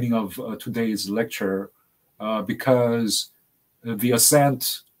the beginning of today's lecture, because the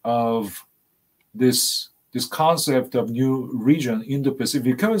ascent of this concept of new region in the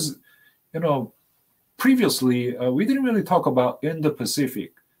Pacific, because previously we didn't really talk about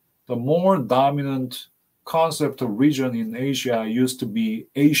Indo-Pacific. The more dominant concept of region in Asia used to be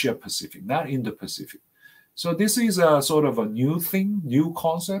Asia-Pacific, not Indo-Pacific. So this is a sort of a new thing, new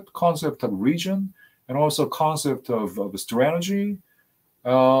concept of region, and also concept of strategy.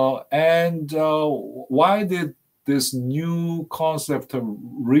 Why did this new concept of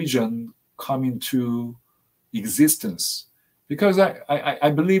region come into existence? Because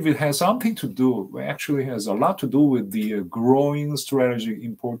I believe it has something to do, actually has a lot to do with the growing strategic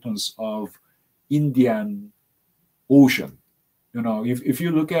importance of Indian Ocean. If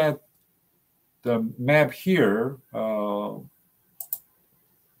you look at the map here,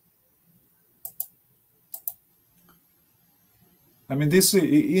 this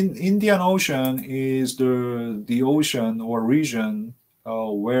Indian Ocean is the ocean or region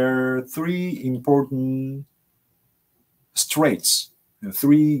where three important straits,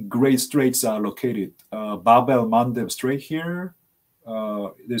 three great straits are located. Bab el-Mandeb Strait here.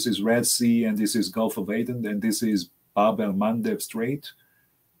 This is Red Sea, and this is Gulf of Aden, and this is Bab el-Mandeb Strait.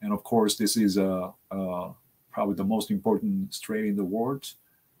 And of course, this is probably the most important strait in the world.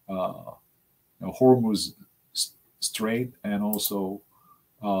 Hormuz Strait, and also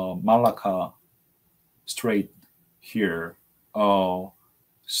Malacca Strait here. The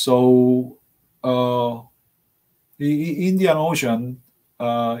Indian Ocean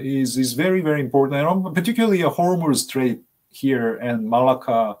is very, very important, and particularly a Hormuz Strait here and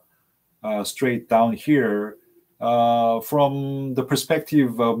Malacca Strait down here. From the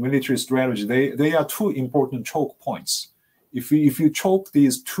perspective of military strategy, they are two important choke points. If you choke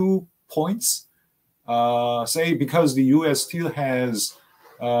these 2 points, say because the U.S. still has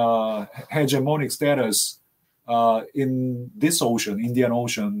hegemonic status in this ocean, Indian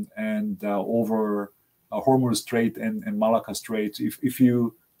Ocean, and over Hormuz Strait and Malacca Strait, if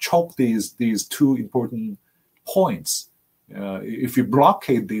you choke these two important points, if you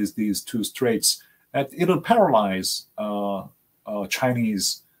blockade these two straits, it'll paralyze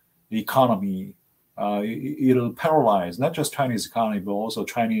Chinese economy. It'll paralyze not just Chinese economy, but also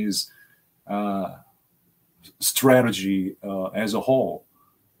Chinese strategy as a whole.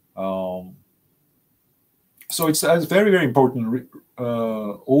 So it's a very, very important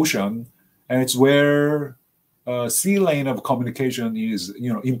ocean, and it's where sea lane of communication is,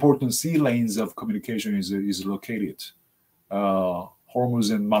 important sea lanes of communication is located.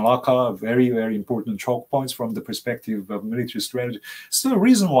 Hormuz and Malacca, very, very important choke points from the perspective of military strategy. So the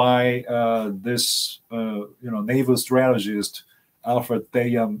reason why this, naval strategist Alfred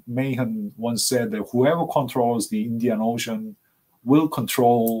Mahan once said that whoever controls the Indian Ocean will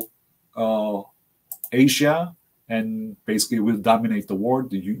control Asia and basically will dominate the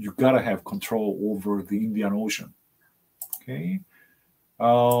world. You gotta have control over the Indian Ocean. Okay,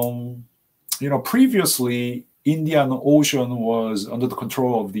 previously Indian Ocean was under the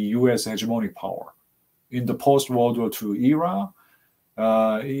control of the U.S. hegemonic power. In the post-World War II era,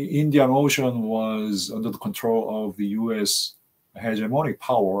 Indian Ocean was under the control of the U.S. hegemonic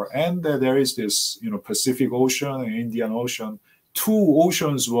power, and there is this, Pacific Ocean and Indian Ocean. Two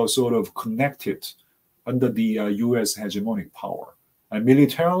oceans were sort of connected under the U.S. hegemonic power. And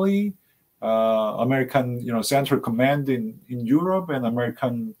militarily, American, Central Command in Europe and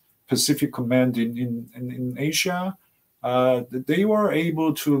American Pacific Command in Asia, they were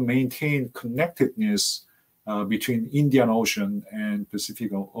able to maintain connectedness between Indian Ocean and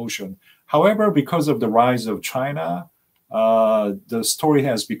Pacific Ocean. However, because of the rise of China, the story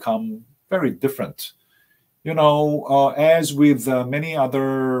has become very different. As with many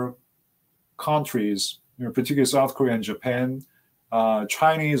other countries, particularly South Korea and Japan,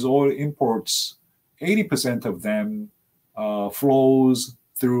 Chinese oil imports, 80% of them flows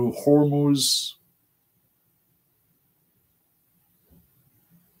through Hormuz,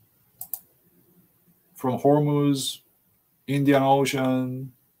 from Hormuz, Indian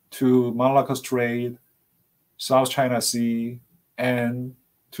Ocean to Malacca Strait, South China Sea, and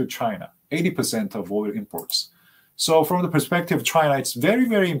to China. 80% of oil imports. So from the perspective of China, it's very,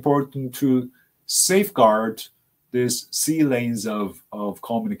 very important to safeguard these sea lanes of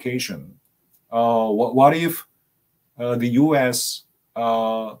communication. What if the U.S.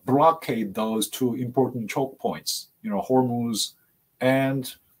 blockade those two important choke points, Hormuz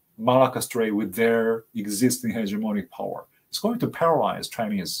and Malacca Strait with their existing hegemonic power? It's going to paralyze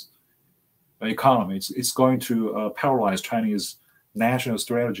Chinese economy. It's going to paralyze Chinese national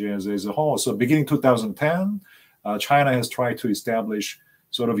strategy as a whole. So beginning 2010, China has tried to establish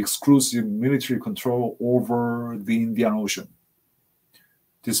sort of exclusive military control over the Indian Ocean,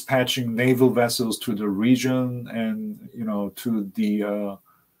 dispatching naval vessels to the region and, to the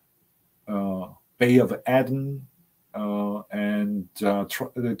Bay of Aden, and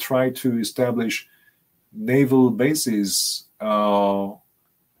they try to establish naval bases,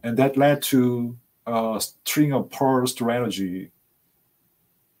 and that led to a string of pearl strategy.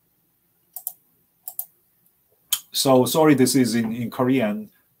 So sorry, this is in Korean,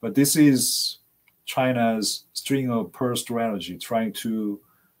 but this is China's string of pearl strategy, trying to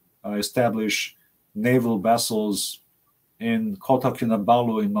establish naval vessels in Kota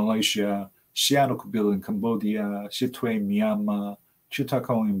Kinabalu in Malaysia, Sihanoukville in Cambodia, Chitwe in Myanmar,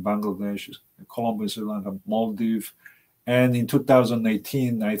 Chittagong in Bangladesh, Colombo in Sri Lanka, Maldives. And in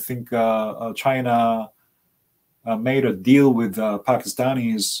 2018, I think China made a deal with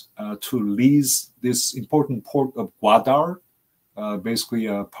Pakistanis to lease this important port of Gwadar, basically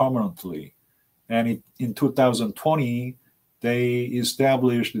permanently. And in 2020, they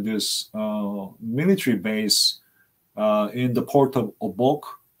established this military base in the port of Obok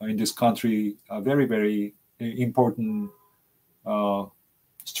in this country, a very, very important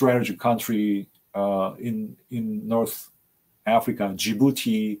strategic country in North Africa,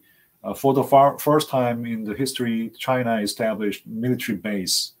 Djibouti. For the first time in the history, China established military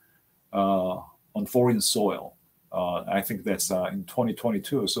base on foreign soil. I think that's in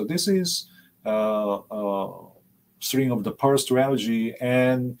 2022. So this is string of the pearl strategy.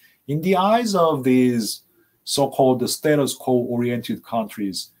 And in the eyes of these so-called status quo-oriented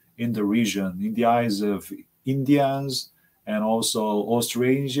countries in the region, in the eyes of Indians and also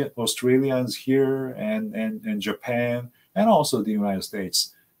Australians here and Japan, and also the United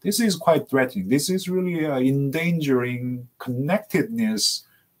States, this is quite threatening. This is really endangering connectedness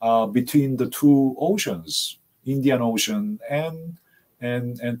between the two oceans, Indian Ocean and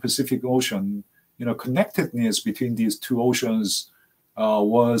Pacific Ocean. Connectedness between these two oceans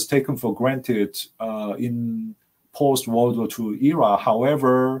was taken for granted in post-World War II era.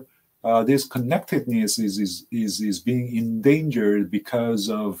 However, this connectedness is being endangered because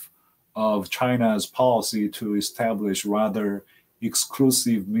of China's policy to establish rather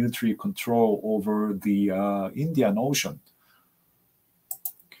exclusive military control over the Indian Ocean.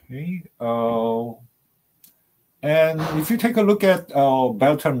 Okay, and if you take a look at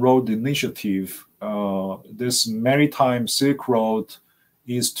Belt and Road Initiative, this maritime Silk Road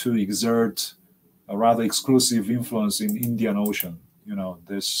is to exert a rather exclusive influence in Indian Ocean. You know,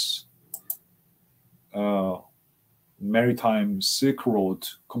 this maritime Silk Road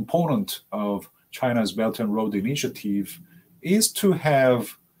component of China's Belt and Road Initiative is to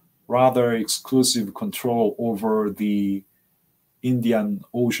have rather exclusive control over the Indian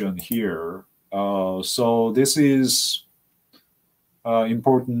Ocean here. So this is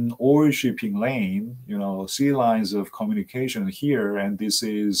important oil shipping lane, you know, sea lines of communication here, and this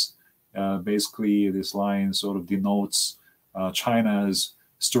is basically this line sort of denotes China's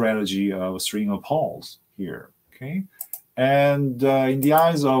strategy of string of pearls here. Okay, and in the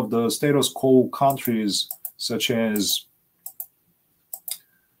eyes of the status quo countries such as,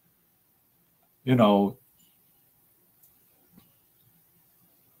 you know,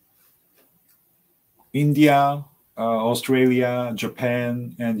 India, Australia,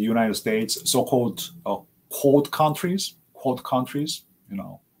 Japan, and the United States, so-called quad countries, you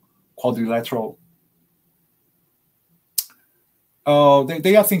know, quadrilateral.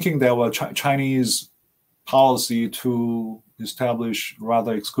 They are thinking that Chinese policy to establish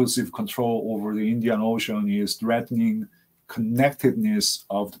rather exclusive control over the Indian Ocean is threatening connectedness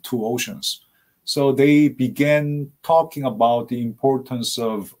of the two oceans. So they began talking about the importance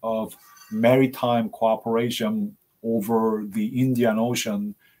of maritime cooperation over the Indian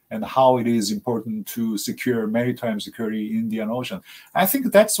Ocean and how it is important to secure maritime security in the Indian Ocean. I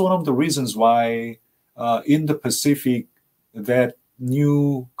think that's one of the reasons why in the Pacific that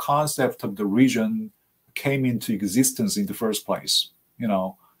new concept of the region came into existence in the first place, you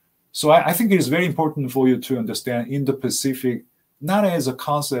know. So I think it is very important for you to understand Indo-Pacific not as a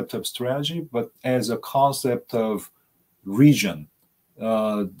concept of strategy, but as a concept of region.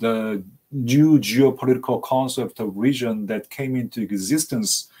 The new geopolitical concept of region that came into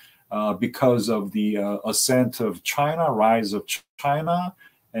existence because of the ascent of China, rise of China,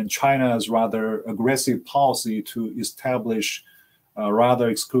 and China's rather aggressive policy to establish rather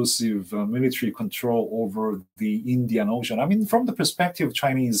exclusive military control over the Indian Ocean. I mean, from the perspective of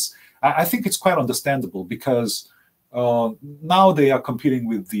Chinese, I think it's quite understandable because now they are competing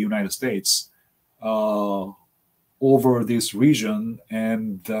with the United States over this region,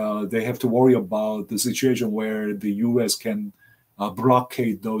 and they have to worry about the situation where the U.S. can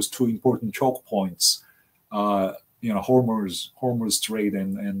blockade those two important choke points, you know, Hormuz Strait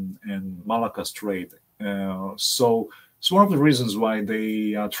and Malacca Strait. So it's one of the reasons why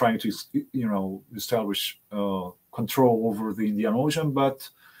they are trying to, you know, establish control over the Indian Ocean. But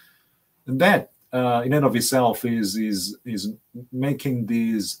that, in and of itself, is making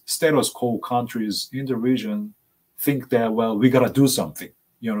these status quo countries in the region think that, well, we got to do something.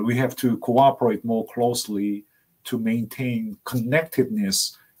 You know, we have to cooperate more closely to maintain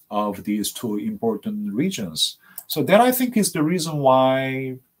connectedness of these two important regions. So that, I think, is the reason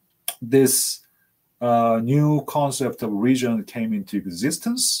why this new concept of region came into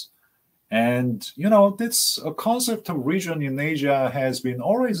existence. And, you know, this concept of region in Asia has been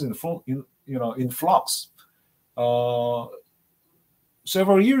always in flux.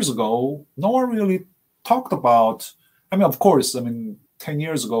 Several years ago, no one really talked about, I mean, of course, I mean, 10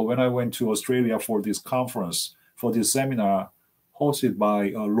 years ago when I went to Australia for this conference, for this seminar hosted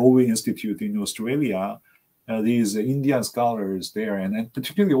by Lowy Institute in Australia, these Indian scholars there, and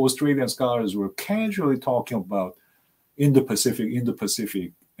particularly Australian scholars, were casually talking about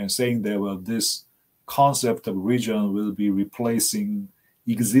Indo-Pacific, and saying that, well, this concept of region will be replacing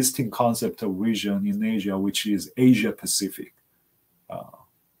existing concept of region in Asia, which is Asia-Pacific.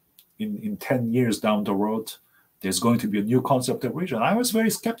 In 10 years down the road, there's going to be a new concept of region. I was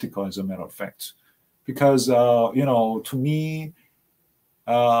very skeptical, as a matter of fact, because, you know, to me,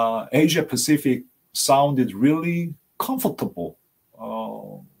 Asia-Pacific sounded really comfortable.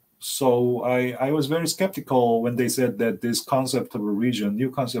 So I was very skeptical when they said that this concept of a region, new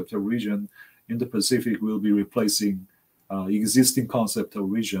concept of region in the Pacific will be replacing existing concept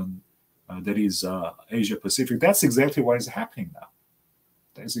of region that is Asia-Pacific. That's exactly what is happening now.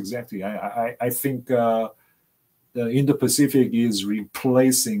 That's exactly, I think the Indo-Pacific is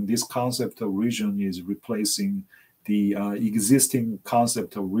replacing, this concept of region is replacing the existing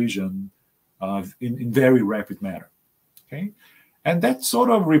concept of region in very rapid manner. Okay, and that sort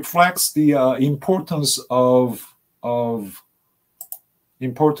of reflects the importance of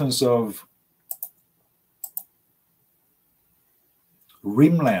importance of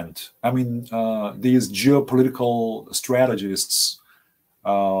rimland. I mean, these geopolitical strategists,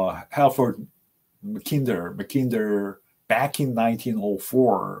 Halford Mackinder back in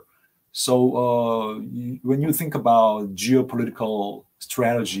 1904. So when you think about geopolitical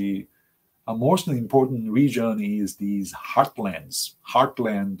strategy, a most important region is these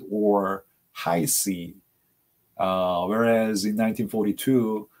heartland or high sea. Whereas in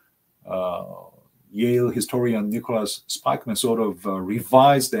 1942, Yale historian Nicholas Spikeman sort of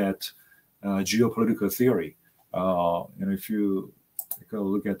revised that geopolitical theory. And if you take a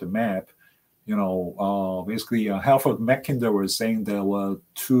look at the map, you know, basically Halford Mackinder was saying there were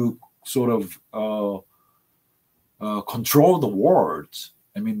two sort of control the world.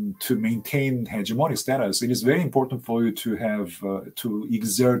 I mean, to maintain hegemonic status, it is very important for you to have to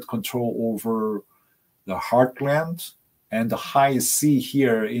exert control over the heartland and the high sea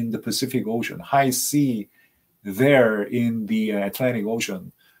here in the Pacific Ocean, high sea there in the Atlantic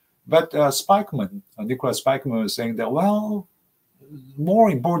Ocean. But Spikeman, Nicholas Spikeman was saying that, well,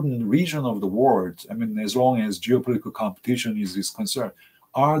 more important region of the world, I mean, as long as geopolitical competition is concerned,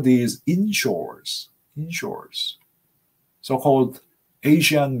 are these inshores, so-called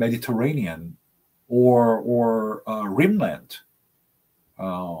Asian Mediterranean or rimland.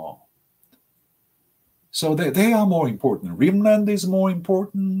 So they are more important. Rimland is more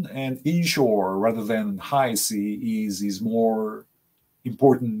important, and inshore rather than high sea is more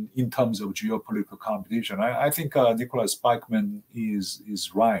important in terms of geopolitical competition. I think Nicholas Spikeman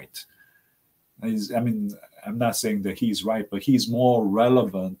is right. I mean, I'm not saying that he's right, but he's more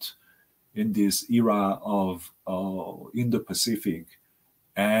relevant in this era of Indo-Pacific.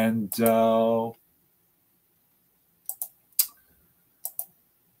 And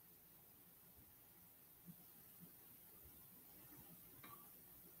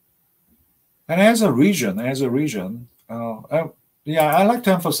as a region, yeah, I like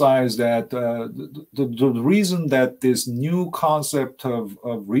to emphasize that the reason that this new concept of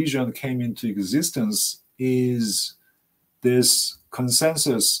region came into existence is this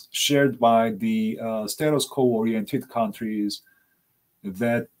consensus shared by the status quo-oriented countries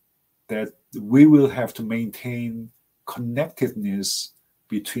that we will have to maintain connectedness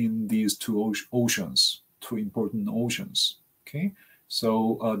between these two oceans, two important oceans. Okay,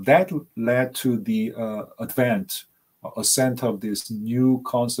 so that led to the ascent of this new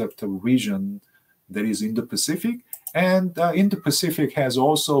concept of region that is Indo-Pacific, and Indo-Pacific has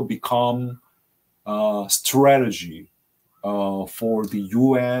also become strategy for the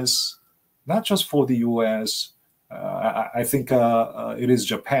U.S., not just for the U.S. I think it is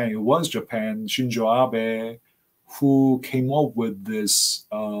Japan. It was Japan, Shinzo Abe, who came up with this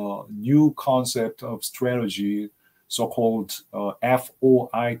new concept of strategy, so-called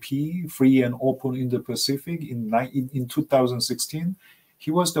FOIP, Free and Open Indo-Pacific, in 2016.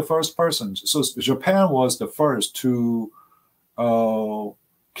 He was the first person. So Japan was the first to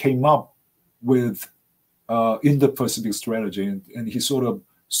came up with Indo-Pacific strategy, and he sort of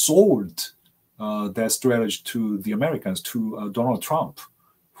sold that strategy to the Americans, to Donald Trump,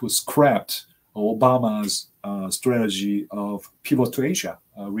 who scrapped Obama's strategy of pivot to Asia,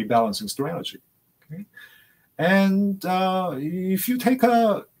 rebalancing strategy. Okay? And if you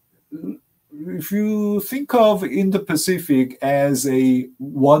think of Indo-Pacific as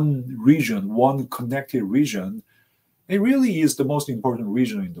one region, one connected region, it really is the most important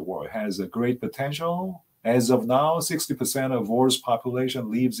region in the world. It has a great potential. As of now, 60% of world's population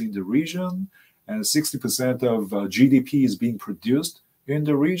lives in the region, and 60% of GDP is being produced in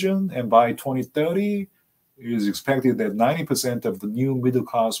the region. And by 2030, it is expected that 90% of the new middle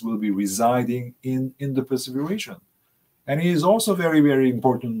class will be residing in the Pacific region. And it is also a very, very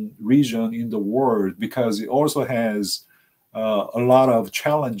important region in the world because it also has a lot of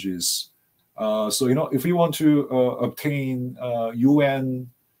challenges. So, you know, if we want to obtain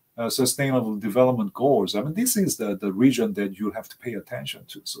UN sustainable development goals, I mean, this is the region that you have to pay attention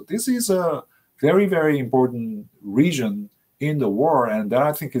to. So this is a very, very important region in the world. And that,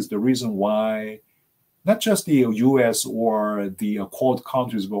 I think, is the reason why not just the US or the Quad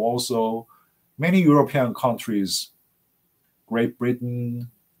countries, but also many European countries, Great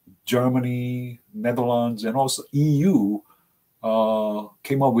Britain, Germany, Netherlands, and also EU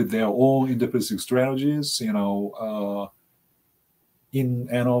came up with their own Indo-Pacific strategies, you know,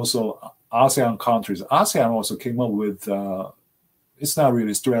 and also ASEAN countries. ASEAN also came up with, it's not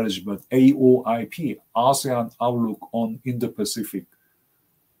really strategy, but AOIP, ASEAN Outlook on Indo-Pacific.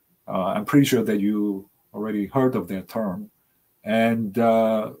 I'm pretty sure that you already heard of that term. And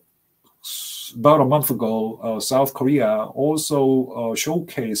about a month ago, South Korea also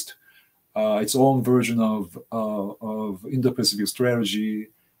showcased its own version of Indo-Pacific strategy,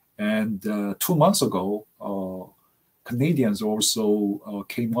 and 2 months ago, Canadians also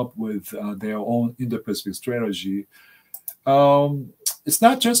came up with their own Indo-Pacific strategy. It's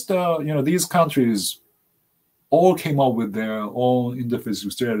not just these countries all came up with their own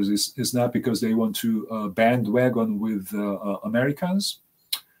Indo-Pacific strategies. It's not because they want to bandwagon with Americans,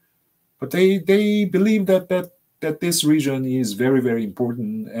 but they believe that this region is very, very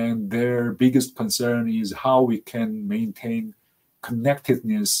important, and their biggest concern is how we can maintain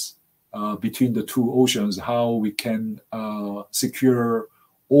connectedness between the two oceans, how we can secure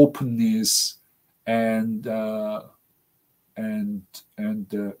openness and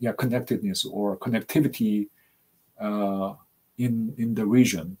connectedness or connectivity in the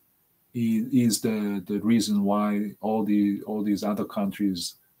region is the reason why all these other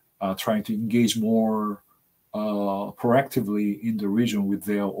countries are trying to engage more proactively in the region with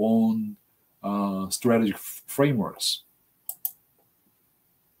their own strategic frameworks.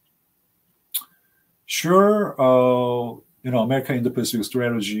 Sure, American Indo-Pacific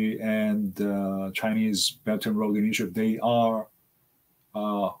strategy and Chinese Belt and Road Initiative, they are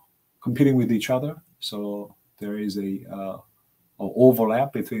competing with each other. So there is a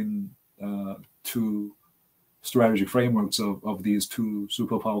overlap between two strategic frameworks of these two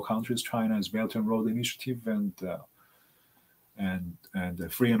superpower countries, China's Belt and Road Initiative and the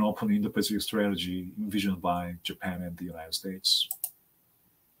free and open Indo-Pacific strategy envisioned by Japan and the United States.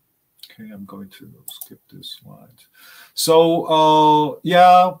 Okay, I'm going to skip this slide. So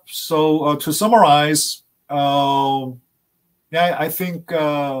to summarize, I think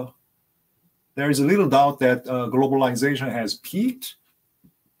there is a little doubt that globalization has peaked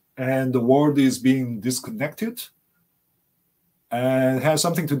and the world is being disconnected, and it has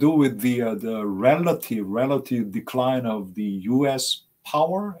something to do with the relative decline of the U.S.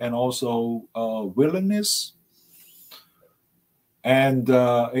 power and also willingness and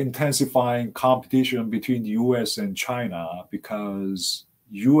intensifying competition between the U.S. and China, because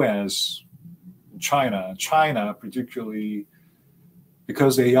China particularly,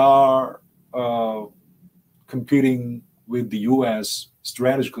 because they are competing with the U.S.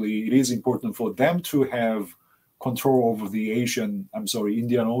 strategically, it is important for them to have control over the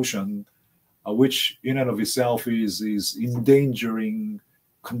Indian Ocean, which in and of itself is endangering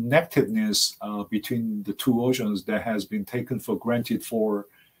connectedness between the two oceans that has been taken for granted for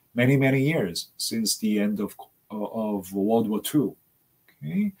many, many years since the end of World War II.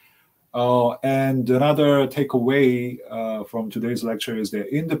 Okay? And another takeaway from today's lecture is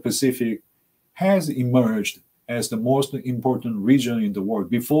that Indo-Pacific has emerged as the most important region in the world.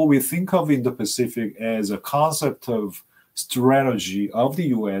 Before we think of Indo-Pacific as a concept of strategy of the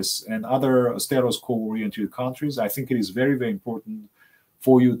US and other status quo-oriented countries, I think it is very, very important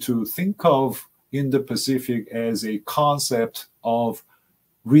for you to think of Indo-Pacific as a concept of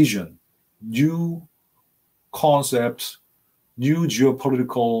region, new concept, new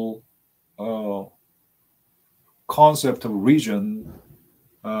geopolitical concept of region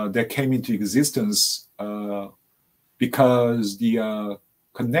that came into existence because the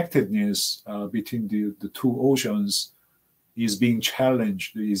connectedness between the two oceans is being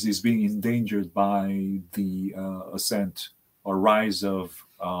challenged, is being endangered by the ascent or rise of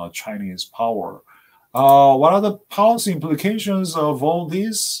Chinese power. What are the policy implications of all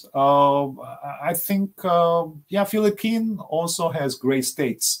this? I think, Philippines also has great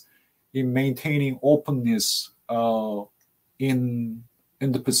stakes in maintaining openness in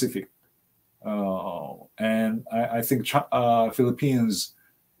the Pacific. And I think Philippines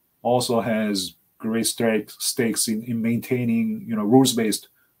also has great stakes in maintaining, rules-based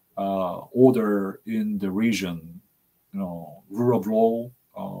order in the region, rule of law,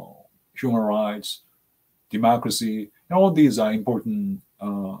 human rights, democracy, and all these are important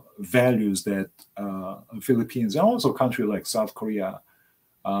values that Philippines and also a country like South Korea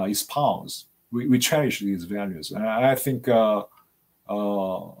espouse. We cherish these values. And I think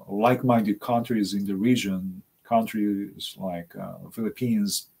like-minded countries in the region, countries like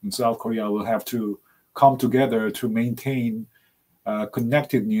Philippines and South Korea, will have to come together to maintain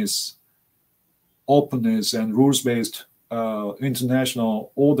connectedness, openness, and rules-based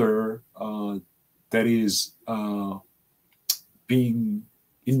international order that is being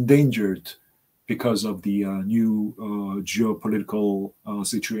endangered because of the new geopolitical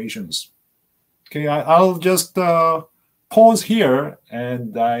situations. Okay, I'll just pause here,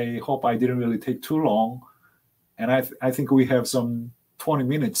 and I hope I didn't really take too long. And I think we have some 20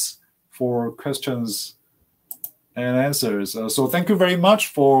 minutes for questions and answers. So thank you very much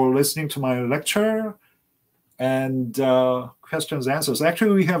for listening to my lecture and questions, answers.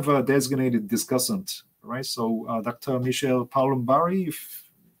 Actually, we have a designated discussant, right? So Dr. Michelle Paolumbari, if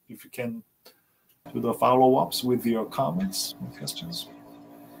you can do the follow-ups with your comments and questions.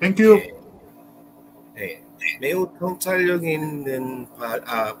 Thank you. 네. 매우 통찰력 있는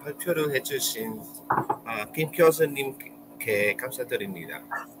발표를 해주신 김 교수님께 감사드립니다.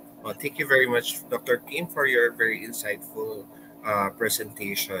 Thank you very much, Dr. Kim, for your very insightful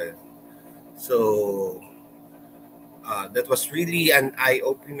presentation. So that was really an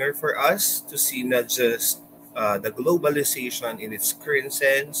eye-opener for us to see not just the globalization in its current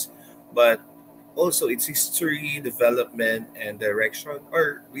sense, but also its history, development, and direction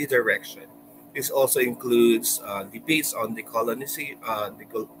or redirection. This also includes debates on the globalization,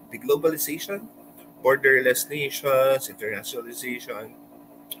 borderless nations, internationalization,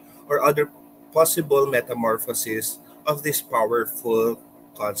 or other possible metamorphosis of this powerful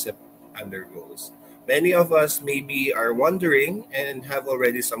concept undergoes. Many of us maybe are wondering and have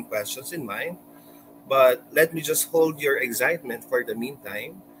already some questions in mind, but let me just hold your excitement for the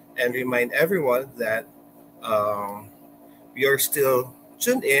meantime and remind everyone that we are still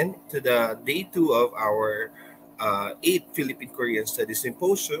tuned in to the day 2 of our 8th Philippine Korean Studies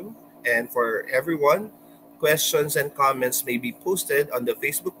Symposium. And for everyone, questions and comments may be posted on the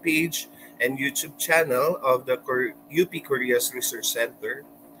Facebook page and YouTube channel of the UP Korea's Research Center.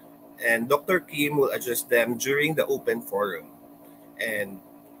 And Dr. Kim will address them during the open forum. And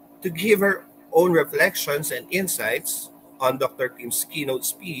to give her own reflections and insights on Dr. Kim's keynote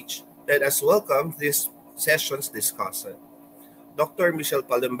speech, let us welcome this session's discussant. Dr. Michelle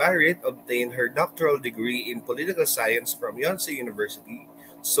Paolumbari obtained her doctoral degree in political science from Yale University,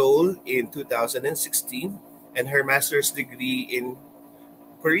 Seoul in 2016, and her master's degree in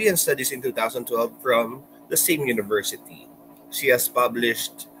Korean Studies in 2012 from the same university. She has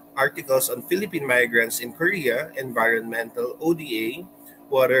published articles on Philippine migrants in Korea, environmental ODA,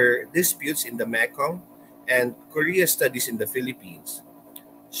 water disputes in the Mekong, and Korea studies in the Philippines.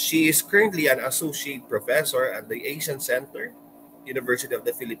 She is currently an associate professor at the Yale Center, University of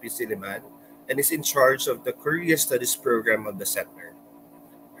the Philippines, Diliman, and is in charge of the Korea Studies program of the center.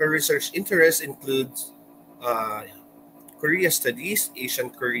 Her research interests include Korea studies,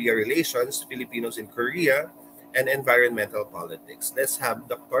 Asian-Korea relations, Filipinos in Korea, and environmental politics. Let's have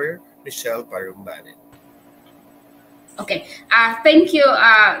Dr. Michelle Paolumbari. Okay, thank you,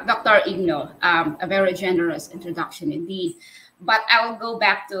 Dr. Igno. A very generous introduction indeed. But I will go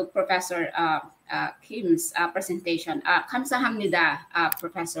back to Professor Kim's presentation. 감사합니다,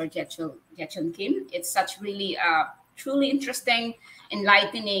 Professor Jaechun Kim. It's such really truly interesting,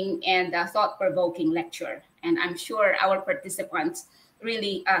 enlightening, and thought-provoking lecture. And I'm sure our participants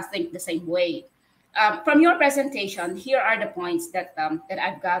really think the same way. From your presentation, here are the points that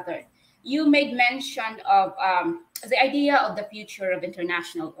I've gathered. You made mention of the idea of the future of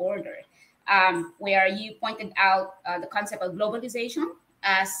international order, where you pointed out the concept of globalization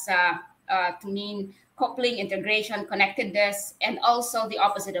as to mean coupling, integration, connectedness, and also the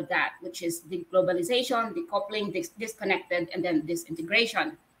opposite of that, which is deglobalization, decoupling, disconnected, and then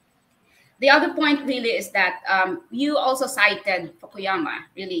disintegration. The other point really is that you also cited Fukuyama,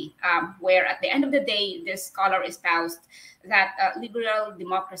 really, where at the end of the day, this scholar espoused that liberal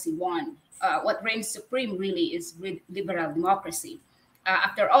democracy won. What reigns supreme really is liberal democracy.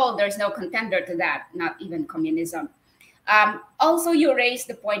 After all, there's no contender to that, not even communism. Also, you raised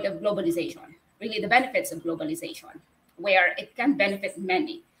the point of globalization, really the benefits of globalization, where it can benefit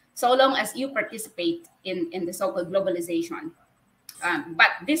many, so long as you participate in the so-called globalization. But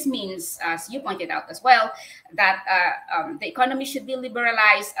this means, as you pointed out as well, that the economy should be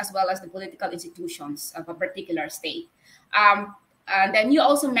liberalized as well as the political institutions of a particular state. And then you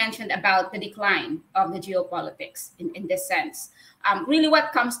also mentioned about the decline of the geopolitics in this sense. Really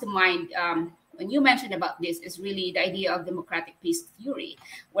what comes to mind when you mentioned about this is really the idea of democratic peace theory,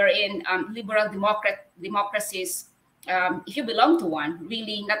 wherein liberal democracies, if you belong to one,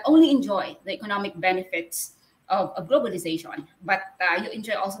 really not only enjoy the economic benefits of globalization, but you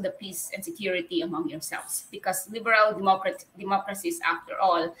enjoy also the peace and security among yourselves, because liberal democracies, after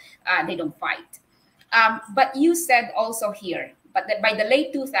all, they don't fight. But you said also here, but that by the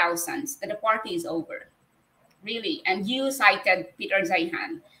late 2000s, that the party is over, really. And you cited Peter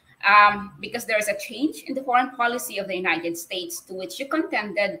Zeihan, because there is a change in the foreign policy of the United States, to which you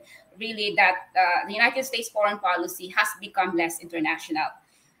contended really that the United States foreign policy has become less international.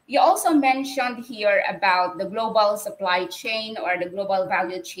 You also mentioned here about the global supply chain or the global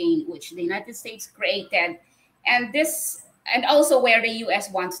value chain, which the United States created, and also where the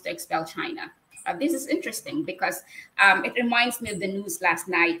US wants to expel China. This is interesting because it reminds me of the news last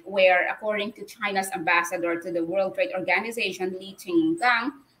night where, according to China's ambassador to the World Trade Organization, Li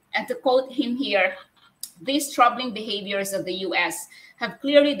Qinggang, and to quote him here, these troubling behaviors of the U.S. have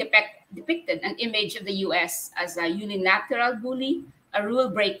clearly depicted an image of the U.S. as a unilateral bully, a rule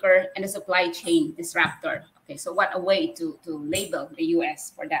breaker, and a supply chain disruptor. Okay, so what a way to label the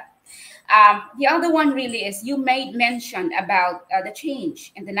U.S. for that. The other one really is you made mention about the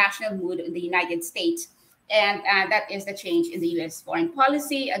change in the national mood in the United States, and that is the change in the U.S. foreign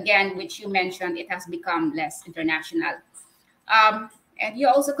policy, again, which you mentioned it has become less international. And you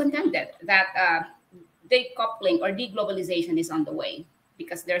also contended that decoupling or deglobalization is on the way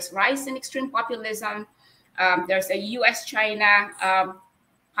because there's rise in extreme populism, there's a U.S.-China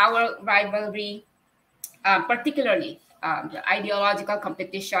power rivalry, particularly the ideological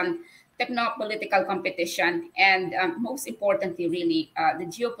competition, techno-political competition, and most importantly, really, the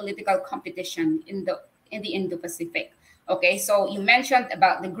geopolitical competition in the Indo-Pacific. Okay, so you mentioned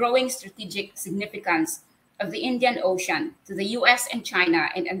about the growing strategic significance of the Indian Ocean to the U.S. and China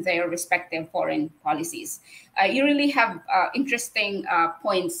and their respective foreign policies. You really have interesting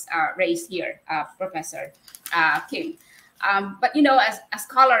points raised here, Professor Kim. But you know, as a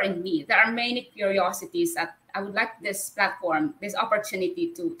scholar in me, there are many curiosities that I would like this platform, this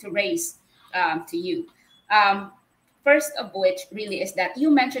opportunity to raise to you. First of which really is that you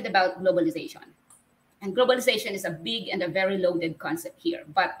mentioned about globalization. And globalization is a big and a very loaded concept here.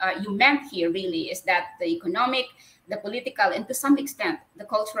 But you meant here really is that the economic, the political, and to some extent, the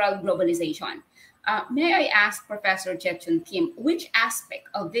cultural globalization. May I ask Professor Jaechun Kim, which aspect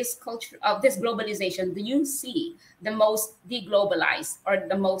of this culture, of this globalization, do you see the most deglobalized or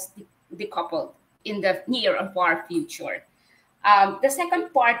the most decoupled in the near or far future? The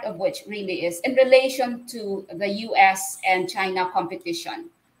second part of which really is in relation to the US and China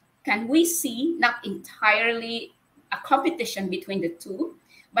competition. Can we see not entirely a competition between the two,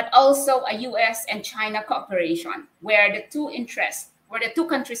 but also a US and China cooperation where the two interests, where the two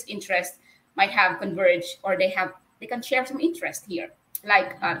countries' interests might have converged, or they can share some interest here,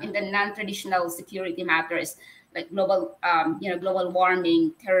 like in the non-traditional security matters, like global, global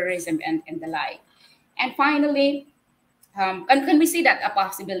warming, terrorism, and the like. And finally, can we see that a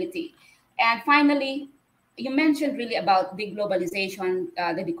possibility? And finally, you mentioned really about deglobalization,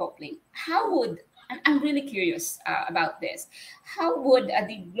 the decoupling. How would, and I'm really curious about this, how would a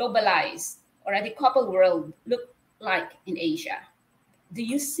deglobalized or a decoupled world look like in Asia? Do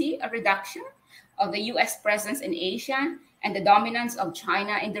you see a reduction of the US presence in Asia and the dominance of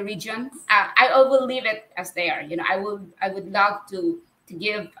China in the region? I will leave it as there. You know, I would love to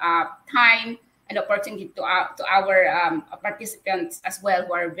give time and opportunity to our participants as well,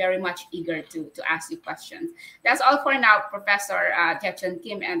 who are very much eager to ask you questions. That's all for now, Professor Jaechun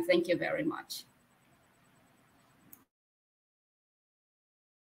Kim, and thank you very much.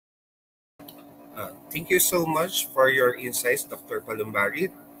 Thank you so much for your insights, Dr.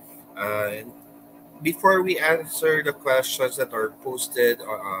 Palumbarit. Before we answer the questions that are posted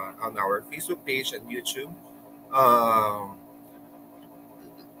on our Facebook page and YouTube,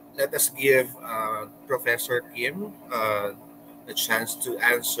 let us give Professor Kim a chance to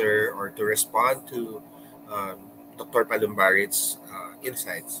answer or to respond to Dr. Palumbarit's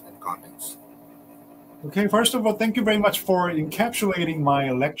insights and comments. Okay, first of all, thank you very much for encapsulating my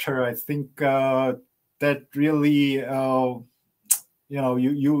lecture. I think that really,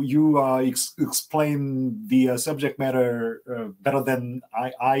 you explain the subject matter better than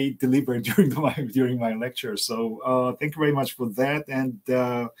I delivered during my lecture. So thank you very much for that. And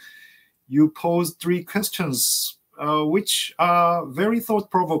you posed 3 questions, which are very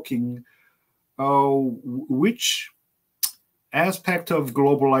thought-provoking. Which aspect of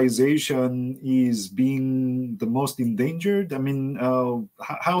globalization is being the most endangered? I mean,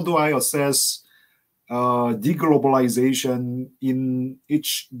 how do I assess deglobalization in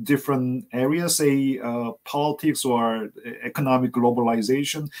each different area, say politics or economic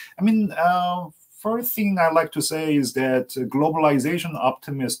globalization? I mean, first thing I like to say is that globalization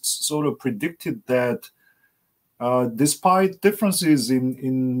optimists sort of predicted that despite differences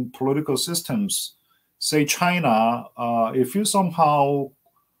in political systems, say China, if you somehow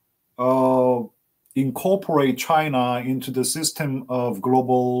incorporate China into the system of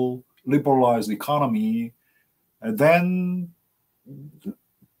global liberalized economy, then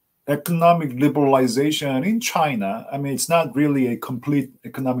economic liberalization in China, I mean, it's not really a complete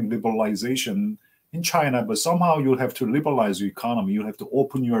economic liberalization in China, but somehow you'll have to liberalize your economy. You'll have to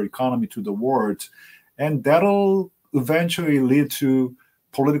open your economy to the world. And that'll eventually lead to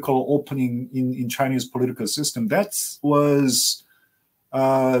political opening in Chinese political system. That was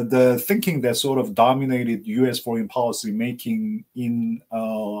the thinking that sort of dominated U.S. foreign policy making in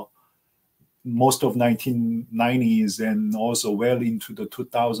most of 1990s and also well into the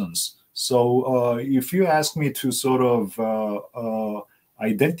 2000s. So if you ask me to sort of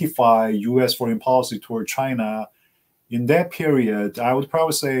identify U.S. foreign policy toward China in that period, I would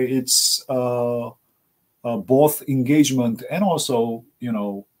probably say it's both engagement and also,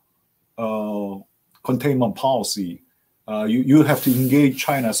 containment policy. You have to engage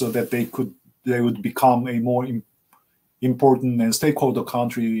China so that they would become a more important and stakeholder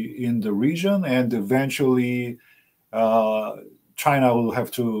country in the region, and eventually China will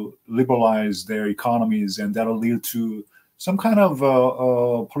have to liberalize their economies, and that'll lead to some kind of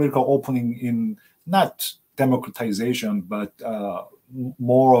political opening in not democratization, but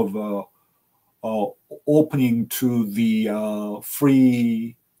more of opening to the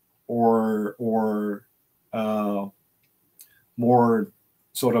free or more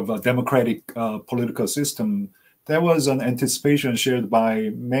sort of a democratic political system. There was an anticipation shared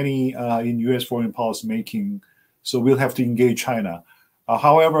by many in U.S. foreign policy making. So we'll have to engage China.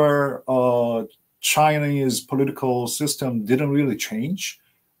 However, Chinese political system didn't really change.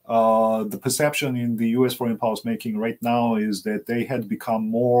 The perception in the U.S. foreign policy making right now is that they had become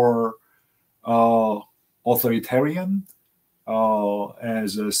more authoritarian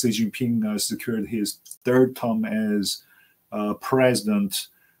as Xi Jinping secured his third term as president.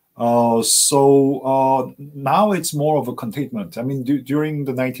 So now it's more of a containment. I mean, during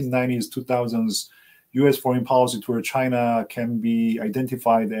the 1990s, 2000s, U.S. foreign policy toward China can be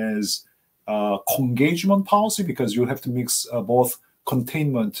identified as engagement policy, because you have to mix both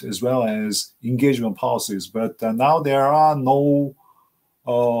containment as well as engagement policies. But now there are no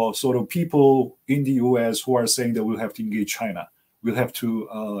sort of people in the U.S. who are saying that we'll have to engage China. We'll have to,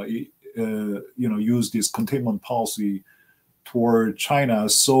 use this containment policy toward China.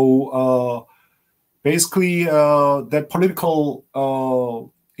 So basically, that political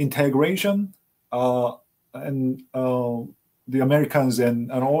integration and the Americans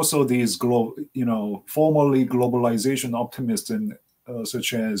and also these formerly globalization optimists and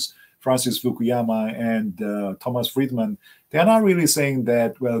such as Francis Fukuyama and Thomas Friedman, they're not really saying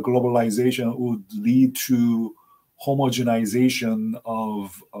that, well, globalization would lead to homogenization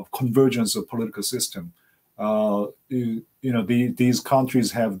of convergence of political system. These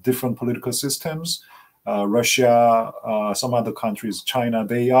countries have different political systems. Russia, some other countries, China,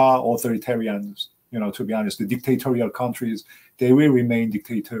 they are authoritarian. To be honest, the dictatorial countries, they will remain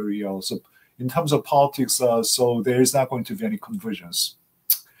dictatorial. So in terms of politics, so there is not going to be any convergence.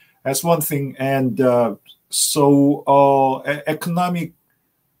 That's one thing. And economic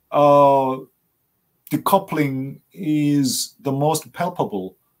decoupling is the most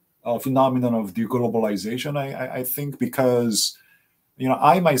palpable phenomenon of deglobalization, I think, because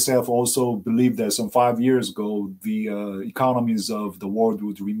I myself also believe that some 5 years ago the economies of the world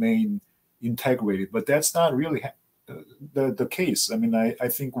would remain integrated, but that's not really the case. I mean, I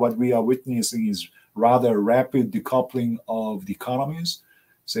think what we are witnessing is rather rapid decoupling of the economies,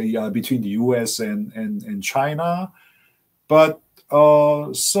 say between the U.S. and China, but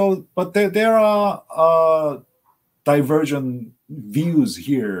there are divergent views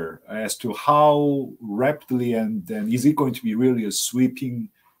here as to how rapidly and is it going to be really a sweeping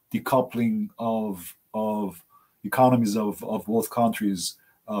decoupling of economies of both countries.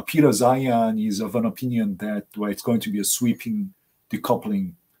 Peter Zion is of an opinion that it's going to be a sweeping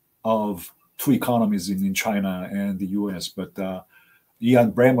decoupling of two economies in China and the U.S. But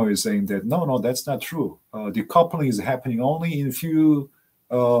Ian Bremmer is saying that no, that's not true. Decoupling is happening only in few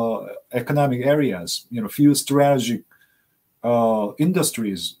economic areas, few strategic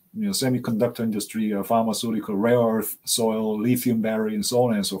industries, semiconductor industry, pharmaceutical, rare earth, soil, lithium battery, and so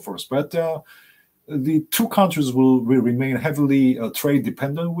on and so forth. But the two countries will remain heavily trade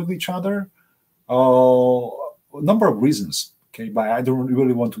dependent with each other. A number of reasons, okay, but I don't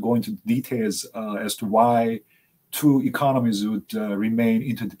really want to go into details as to why two economies would remain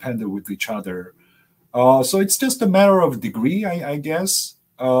interdependent with each other. So it's just a matter of degree, I guess.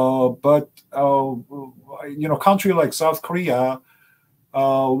 But country like South Korea,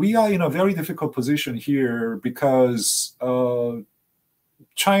 we are in a very difficult position here because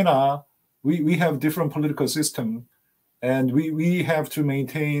China, we have different political system, and we have to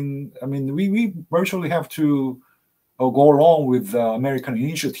maintain. I mean, we virtually have to go along with American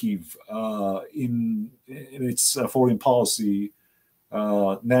initiative in its foreign policy,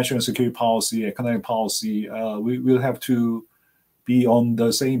 national security policy, economic policy. We will have to be on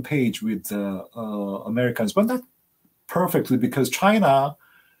the same page with Americans, but not perfectly, because China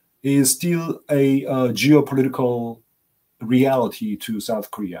is still a geopolitical reality to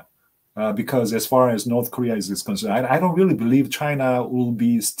South Korea. Because as far as North Korea is concerned, I don't really believe China will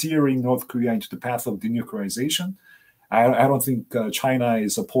be steering North Korea into the path of denuclearization. I don't think China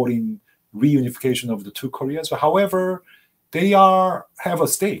is supporting reunification of the two Koreas. However, they have a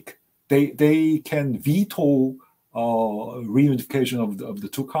stake. They can veto reunification of the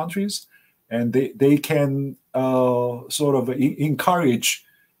two countries, and they can sort of encourage.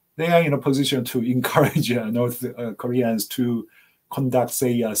 They are in a position to encourage North Koreans to conduct,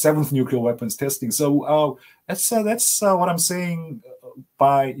 say, seventh nuclear weapons testing. So that's what I'm saying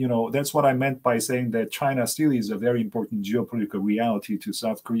by, that's what I meant by saying that China still is a very important geopolitical reality to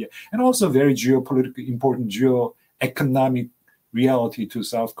South Korea, and also very important geoeconomic reality to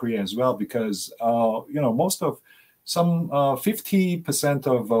South Korea as well, because most of some 50%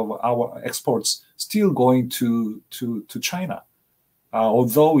 of our exports still going to China.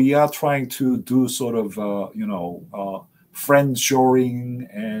 Although we are trying to do sort of friend-shoring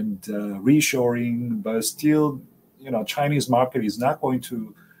and reshoring, but still, Chinese market is not going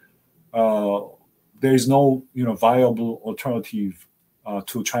to. There is no viable alternative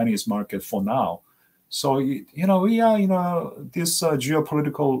to Chinese market for now. So we are in this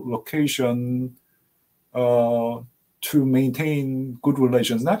geopolitical location to maintain good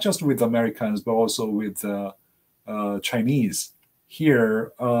relations, not just with Americans but also with Chinese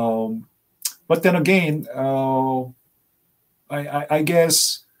here. But then again, I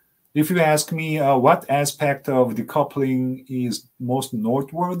guess if you ask me what aspect of decoupling is most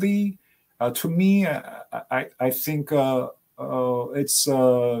noteworthy, to me, I think it's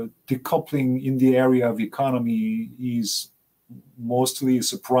decoupling in the area of economy is mostly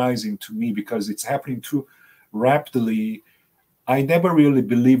surprising to me because it's happening too rapidly. I never really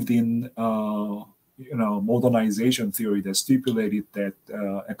believed in modernization theory that stipulated that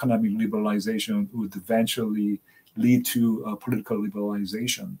economic liberalization would eventually lead to political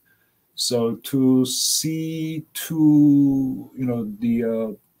liberalization. So to see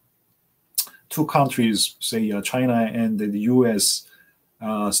the two countries, say China and the US,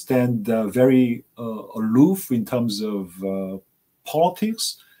 stand very aloof in terms of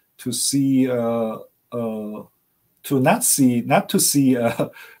politics, to see not to see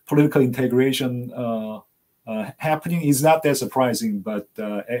political integration happening is not that surprising. But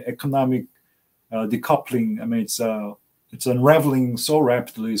economic decoupling, I mean, it's unraveling so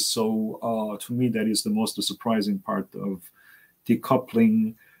rapidly. So to me, that is the most surprising part of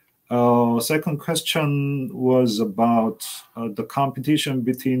decoupling. Second question was about the competition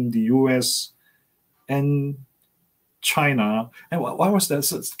between the US and China. And what was that?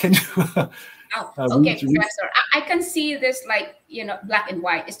 So can you? Okay, Professor. I can see this like, black and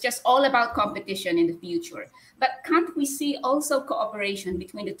white. It's just all about competition in the future. But can't we see also cooperation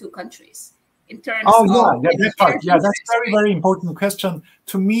between the two countries in terms of... That's right. Yeah, that's very, very important question.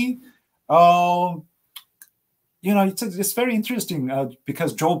 To me, it's very interesting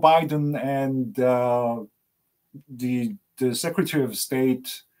because Joe Biden and the Secretary of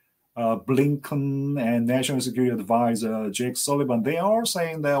State Blinken and National Security Advisor Jake Sullivan, they are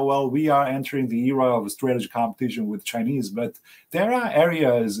saying that, well, we are entering the era of strategic competition with Chinese, but there are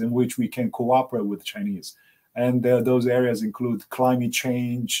areas in which we can cooperate with Chinese. And those areas include climate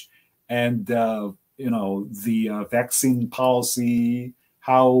change and, the vaccine policy,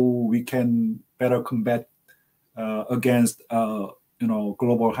 how we can better combat against,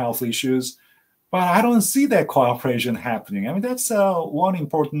 global health issues. But I don't see that cooperation happening. I mean, that's one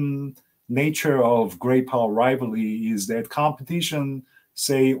important nature of great power rivalry, is that competition,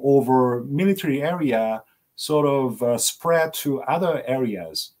 say, over military area sort of spread to other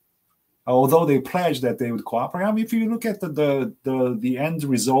areas, although they pledged that they would cooperate. I mean, if you look at the end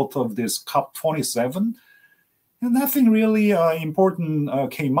result of this COP27, nothing really important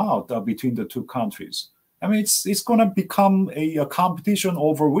came out between the two countries. I mean, it's going to become a competition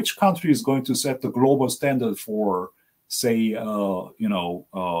over which country is going to set the global standard for, say,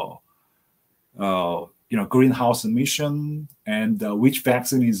 greenhouse emission, and which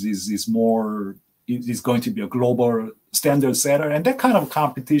vaccine is going to be a global standard setter, and that kind of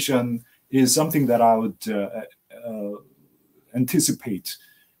competition is something that I would anticipate.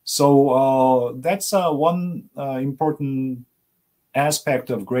 So that's one important aspect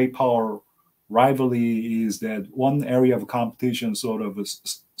of great power rivalry, is that one area of competition sort of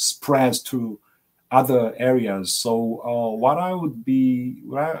spreads to other areas. So what I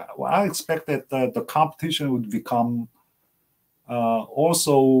expect that the competition would become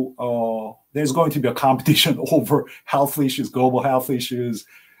also there's going to be a competition over health issues, global health issues,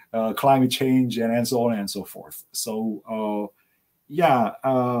 climate change, and so on and so forth. So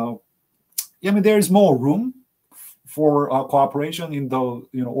I mean, there is more room for cooperation in those,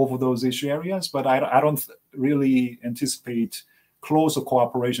 over those issue areas, but I don't really anticipate closer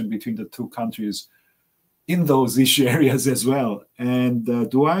cooperation between the two countries in those issue areas as well. And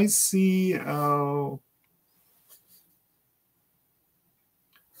do I see?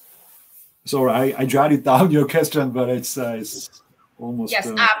 Sorry, I jotted down your question, but it's almost. Yes,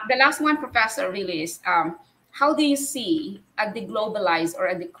 the last one, Professor, really is how do you see a deglobalized or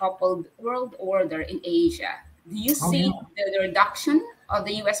a decoupled world order in Asia? Do you see the reduction of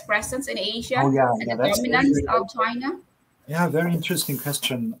the U.S. presence in Asia and the dominance of China? Yeah, very interesting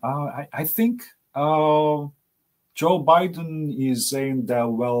question. I think Joe Biden is saying that,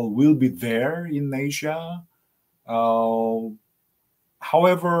 well, we'll be there in Asia.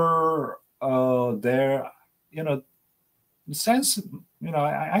 However, there, sense,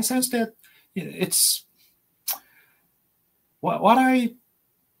 I sense that it's what I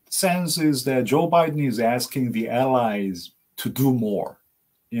sense is that Joe Biden is asking the allies to do more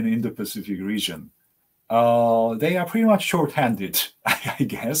in the Indo-Pacific region. They are pretty much short-handed, I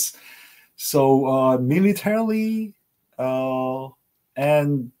guess. So militarily,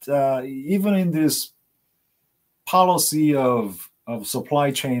 and even in this policy of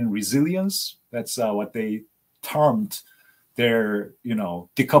supply chain resilience, that's what they termed their,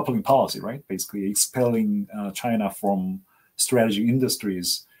 decoupling policy, right? Basically expelling China from strategic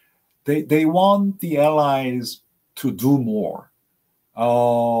industries. They want the allies to do more.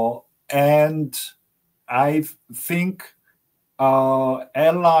 And I think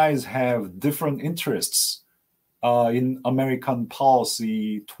allies have different interests in American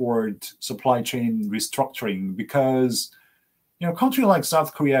policy toward supply chain restructuring, because a country like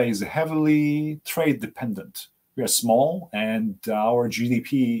South Korea is heavily trade dependent. We are small, and our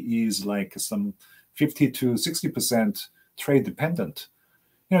GDP is like some 50 to 60% trade dependent.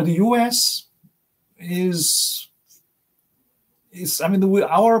 The U.S. is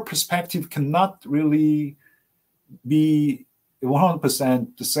our perspective cannot really be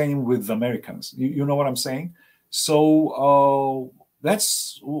 100% the same with Americans. You know what I'm saying? So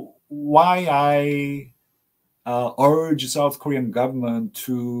that's why I urge South Korean government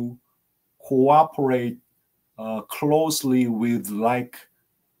to cooperate closely with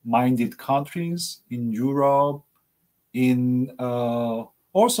like-minded countries in Europe, in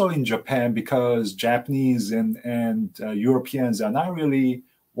also in Japan, because Japanese and Europeans are not really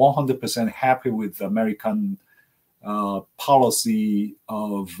 100% happy with American policy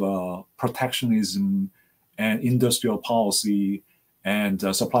of protectionism and industrial policy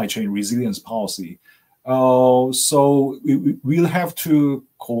and supply chain resilience policy. So we'll have to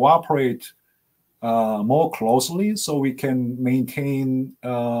cooperate more closely so we can maintain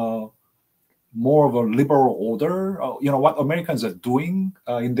more of a liberal order. What Americans are doing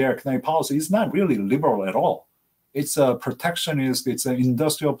in their economic policy is not really liberal at all. It's a protectionist, it's an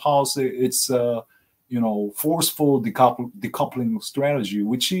industrial policy, it's a forceful decoupling strategy,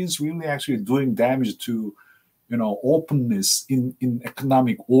 which is really actually doing damage to openness in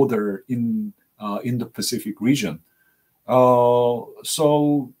economic order in the Pacific region.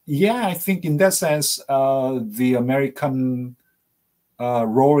 So yeah, I think in that sense, the American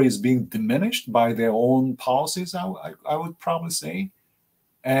role is being diminished by their own policies, I would probably say.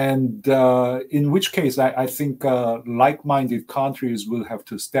 And in which case, I think like-minded countries will have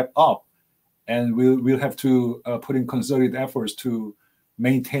to step up, and we'll have to put in concerted efforts to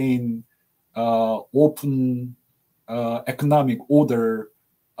maintain open economic order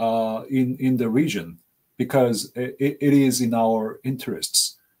in the region, because it is in our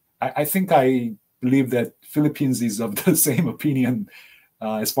interests. I think I believe that Philippines is of the same opinion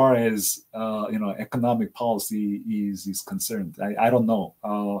as far as economic policy is concerned. I don't know.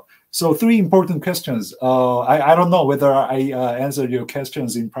 So 3 important questions. I don't know whether I answered your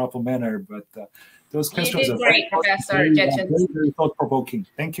questions in proper manner, but those questions are great, Professor Jaechun. Very, very thought-provoking.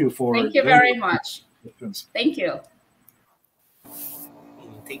 Thank you for. Thank you very much. Questions. Thank you.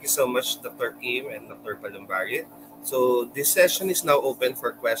 Thank you so much, Dr. Kim and Dr. Palumbari. So this session is now open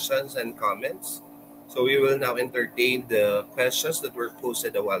for questions and comments. So we will now entertain the questions that were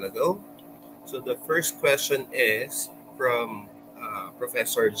posted a while ago. So the first question is from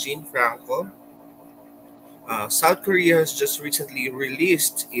Professor Jean Franco. South Korea has just recently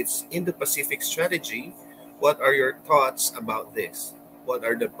released its Indo-Pacific strategy. What are your thoughts about this? What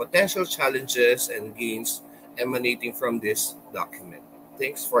are the potential challenges and gains emanating from this document?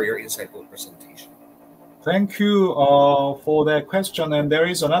 Thanks for your insightful presentation. Thank you for that question. And there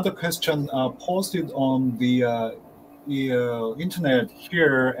is another question posted on the internet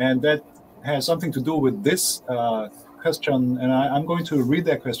here, and that has something to do with this question, and I'm going to read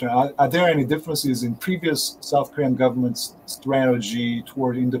that question. Are there any differences in previous South Korean government's strategy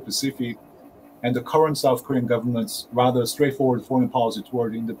toward Indo-Pacific and the current South Korean government's rather straightforward foreign policy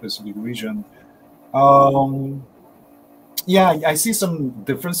toward the Indo-Pacific region? Yeah, I see some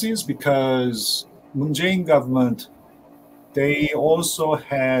differences because Moon Jae-in government, they also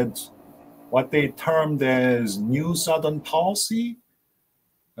had what they termed as New Southern Policy,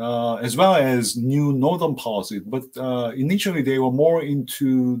 as well as New Northern Policy. But initially, they were more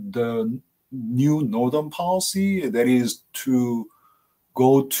into the New Northern Policy, that is to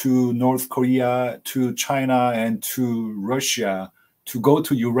go to North Korea, to China, and to Russia, to go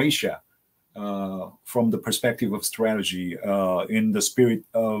to Eurasia from the perspective of strategy, in the spirit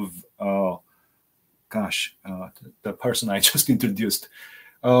of, the person I just introduced.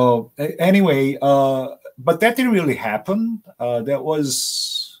 Anyway, but that didn't really happen. That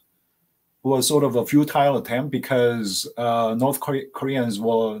was sort of a futile attempt because North Koreans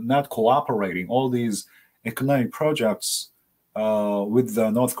were not cooperating. All these economic projects with the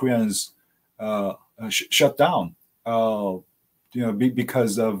North Koreans shut down,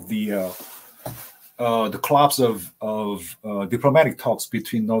 because of the collapse of diplomatic talks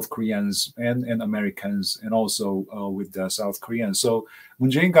between North Koreans and Americans, and also with the South Koreans. So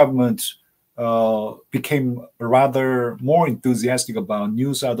Moon Jae-in government became rather more enthusiastic about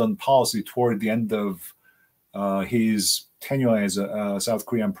New Southern Policy toward the end of his tenure as a South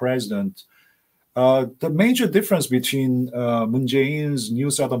Korean president. The major difference between Moon Jae-in's New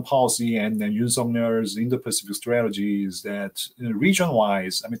Southern Policy and Yoon Suk-yeol's Indo-Pacific strategy is that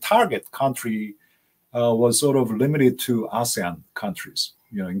region-wise, I mean, target country was sort of limited to ASEAN countries,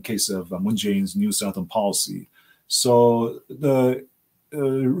 in case of Moon Jae-in's New Southern Policy. So the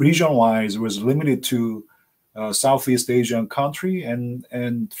region-wise was limited to Southeast Asian country,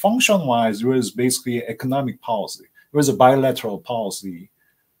 and function-wise, it was basically economic policy. It was a bilateral policy,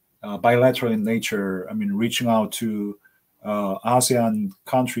 bilateral in nature. I mean, reaching out to ASEAN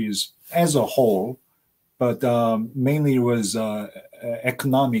countries as a whole, but mainly it was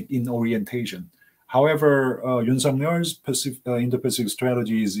economic in orientation. However, Yoon Suk-yeol's Indo-Pacific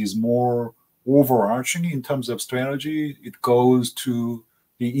strategies is more overarching in terms of strategy. It goes to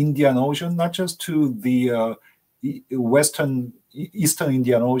the Indian Ocean, not just to the Eastern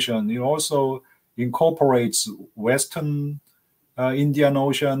Indian Ocean. It also incorporates Western Indian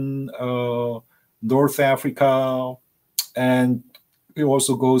Ocean, North Africa, and it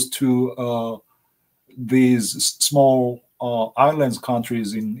also goes to these small islands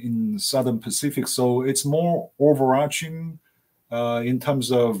countries in Southern Pacific. So it's more overarching in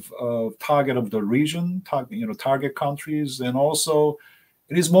terms of target of the region, target countries, and also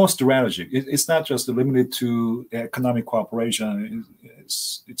it is more strategic. It's not just limited to economic cooperation.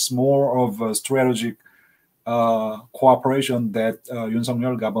 It's more of a strategic cooperation that Yoon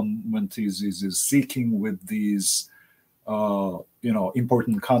Suk-yeol government is seeking with these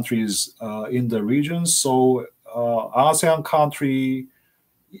important countries in the region. So ASEAN country,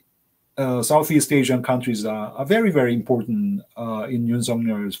 Southeast Asian countries are very, very important for Yoon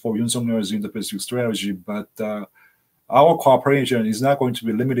Suk-yeol's Indo-Pacific strategy. But our cooperation is not going to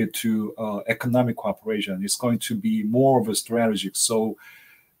be limited to economic cooperation. It's going to be more of a strategic. So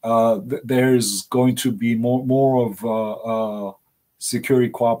there's going to be more of security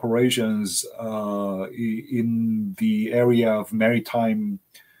cooperations in the area of maritime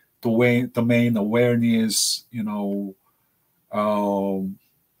domain awareness. I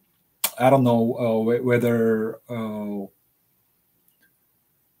don't know whether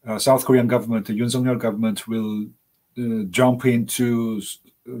South Korean government, the Yoon Suk-yeol government, will jump into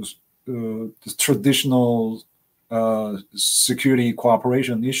the traditional security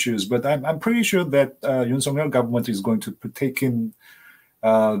cooperation issues, but I'm pretty sure that Yoon Suk-yeol government is going to partake in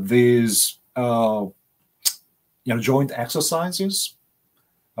these joint exercises,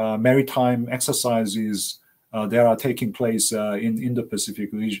 maritime exercises that are taking place in the Pacific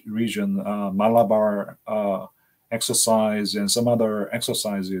region, Malabar exercise and some other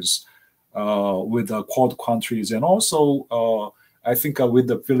exercises with Quad countries, and also I think with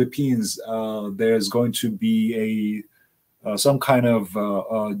the Philippines, there's going to be some kind of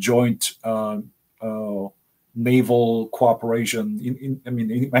joint naval cooperation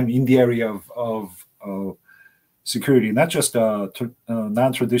in the area of security, not just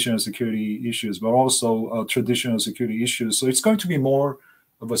non-traditional security issues, but also traditional security issues. So it's going to be more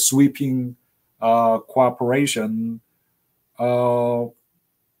of a sweeping cooperation. But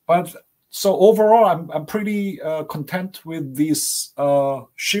so overall, I'm pretty content with this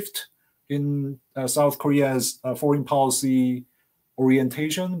shift in South Korea's foreign policy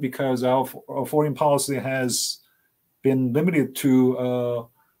orientation, because our foreign policy has been limited to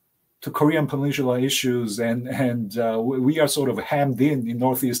Korean Peninsula issues, and we are sort of hemmed in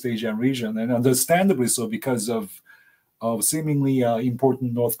Northeast Asian region, and understandably so, because of seemingly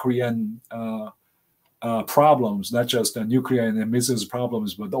important North Korean problems, not just the nuclear and missiles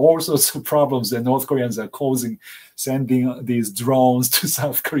problems, but all sorts of problems that North Koreans are causing, sending these drones to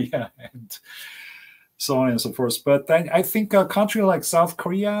South Korea and so on and so forth. But I think a country like South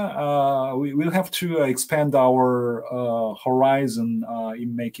Korea, we will have to expand our horizon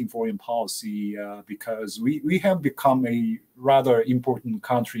in making foreign policy, because we have become a rather important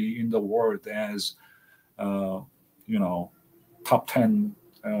country in the world as, top 10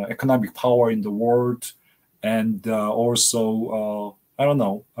 economic power in the world, and also, I don't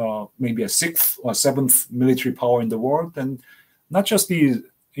know, maybe a 6th or 7th military power in the world. And not just these,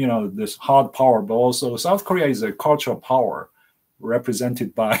 this hard power, but also South Korea is a cultural power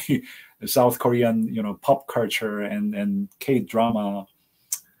represented by the South Korean, pop culture and K-drama,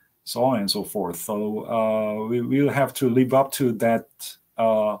 so on and so forth. So we will have to live up to that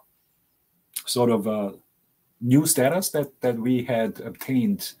sort of new status that we had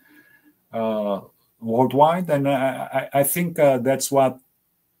obtained worldwide. And I think that's what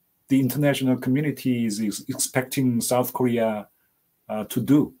the international community is expecting South Korea to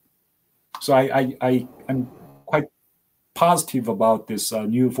do. So I'm quite positive about this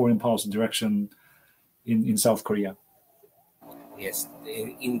new foreign policy direction in South Korea. Yes,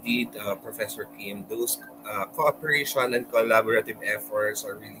 indeed, Professor Kim, those cooperation and collaborative efforts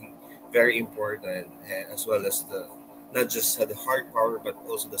are really very important, as well as not just the hard power, but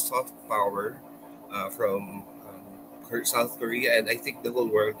also the soft power from South Korea. And I think the whole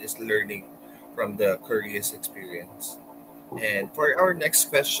world is learning from the Korea's experience. And for our next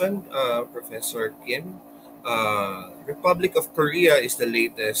question, Professor Kim, Republic of Korea is the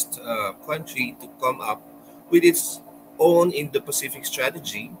latest country to come up with its own Indo-Pacific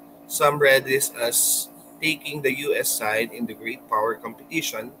strategy. Some read this as taking the U.S. side in the great power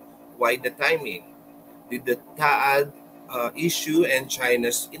competition. Why the timing? Did the TAAD issue and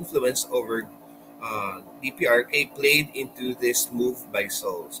China's influence over DPRK played into this move by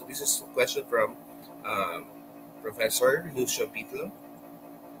Seoul? So this is a question from Professor Lucio Pitlo.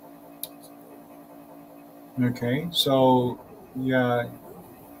 Okay, so yeah,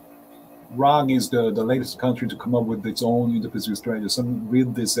 ROG is the latest country to come up with its own Indo-Pacific strategy. Some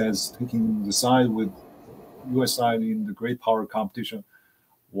read this as taking the side with U.S. side in the great power competition.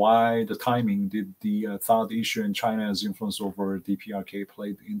 Why the timing? Did the THAAD issue and China's influence over DPRK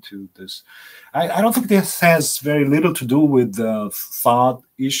played into this? I don't think this has very little to do with the THAAD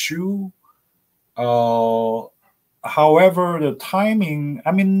issue. However, the timing,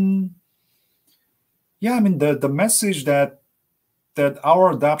 the message that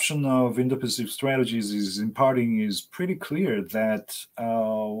our adoption of Indo-Pacific strategies is imparting is pretty clear, that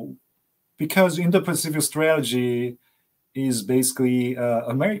because Indo-Pacific strategy is basically an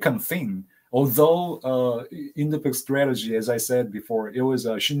American thing. Although Indo-Pacific strategy, as I said before, it was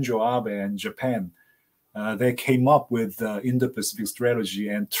Shinzo Abe and Japan. They came up with Indo-Pacific strategy,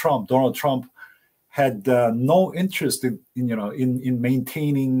 and Donald Trump had no interest in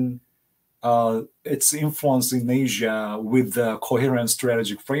maintaining its influence in Asia with a coherent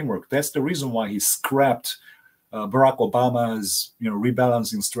strategic framework. That's the reason why he scrapped Barack Obama's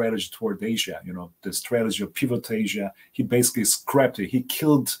rebalancing strategy toward Asia. The strategy of pivot to Asia. He basically scrapped it. He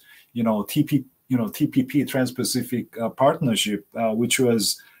killed TPP, Trans-Pacific Partnership, which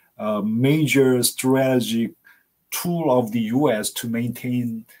was a major strategic tool of the U.S. to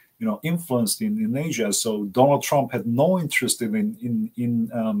maintain influence in Asia. So Donald Trump had no interest in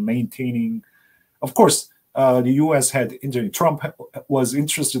maintaining. Of course, the U.S. had Trump was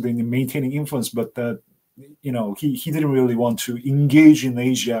interested in maintaining influence, but he didn't really want to engage in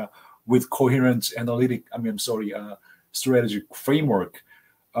Asia with coherent strategic framework.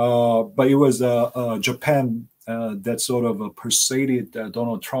 But it was Japan that sort of persuaded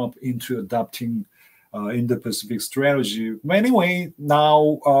Donald Trump into adopting Indo-Pacific strategy. But anyway,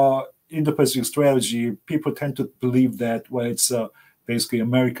 now Indo-Pacific strategy, people tend to believe that, well, it's basically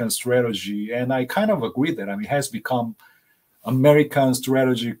American strategy, and I kind of agree that. It has become American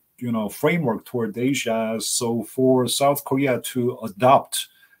strategic, framework toward Asia. So for South Korea to adopt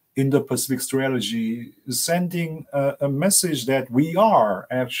Indo-Pacific strategy, sending a message that we are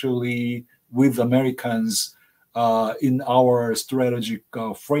actually with Americans in our strategic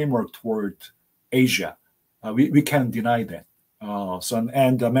framework toward Asia. We can't deny that.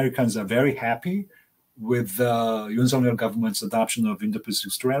 And Americans are very happy with Yoon Suk-yeol government's adoption of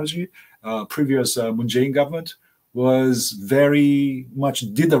Indo-Pacific strategy. Previous Moon Jae-in government was very much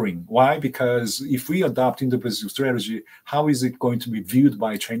dithering. Why? Because if we adopt Indo-Pacific strategy, how is it going to be viewed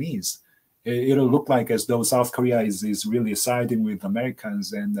by Chinese? It'll look like as though South Korea is really siding with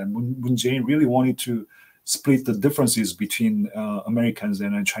Americans, and Moon Jae-in really wanted to split the differences between Americans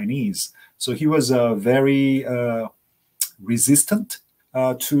and Chinese. So he was very resistant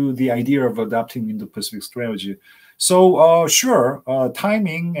to the idea of adopting Indo-Pacific strategy. So sure,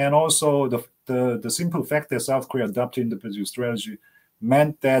 timing and also the simple fact that South Korea adopted Indo-Pacific strategy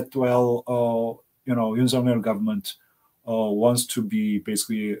meant that, well, Yoon Suk-yeol government wants to be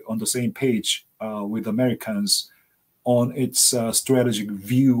basically on the same page with Americans on its strategic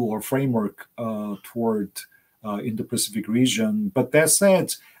view or framework toward Indo-Pacific region. But that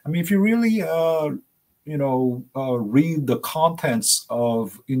said, I mean, if you really read the contents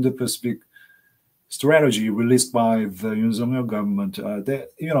of Indo-Pacific strategy released by the Yoon Suk-yeol government,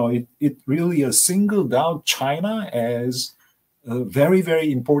 it really singled out China as a very,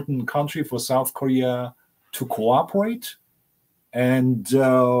 very important country for South Korea to cooperate. And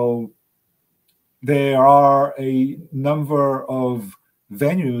there are a number of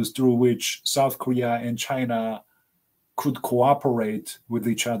venues through which South Korea and China could cooperate with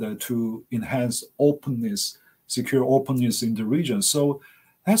each other to enhance openness, secure openness in the region. So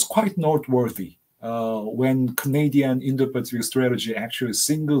that's quite noteworthy. When Canadian Indo-Pacific strategy actually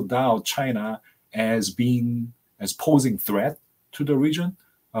singled out China as posing threat to the region,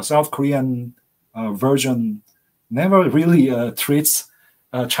 South Korean version never really treats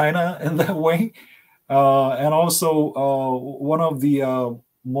China in that way. And also one of the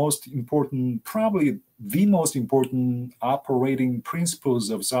most important, probably the most important operating principles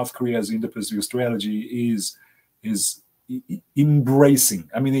of South Korea's Indo-Pacific strategy is embracing.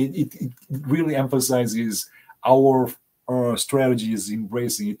 I mean, it really emphasizes our strategy is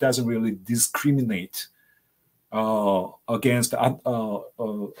embracing. It doesn't really discriminate against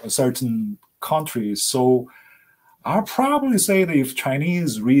certain countries. So I'll probably say that if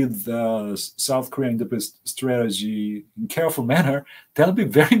Chinese read the South Korean Indo-Pacific strategy in careful manner, they'll be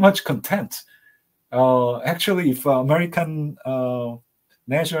very much content. Actually, if American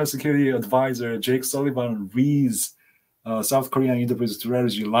National Security Advisor Jake Sullivan reads South Korean Indo-Pacific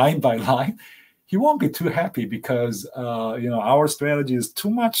strategy line by line, he won't be too happy because our strategy is too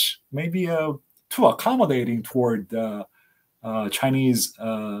much, maybe too accommodating toward Chinese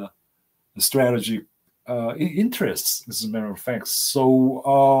strategy interests, as a matter of fact.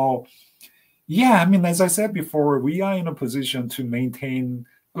 So yeah, I mean, as I said before, we are in a position to maintain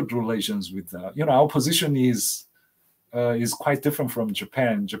good relations with our position is quite different from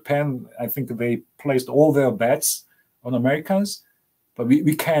Japan. Japan, I think they placed all their bets on Americans, but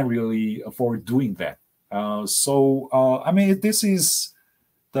we can't really afford doing that. I mean, this is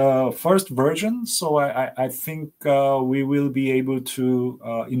the first version, so I think we will be able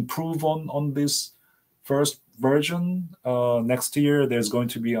to improve on this first version. Next year, there's going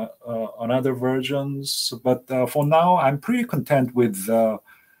to be another versions, but for now, I'm pretty content with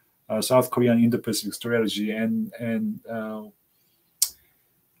South Korean Indo-Pacific strategy, and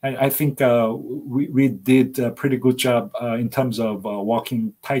I think we did a pretty good job in terms of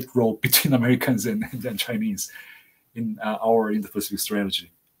walking tightrope between Americans and Chinese in our Indo-Pacific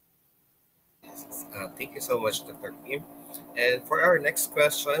strategy. Thank you so much, Dr. Kim. And for our next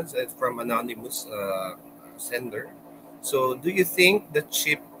questions, it's from anonymous sender. So, do you think the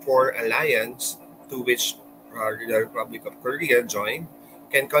Chip 4 alliance, to which the Republic of Korea joined,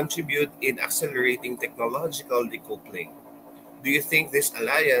 can contribute in accelerating technological decoupling? Do you think this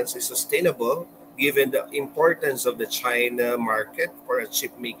alliance is sustainable given the importance of the China market for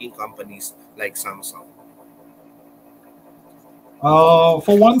chip-making companies like Samsung?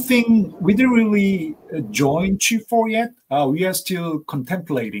 For one thing, we didn't really join Chip 4 yet. We are still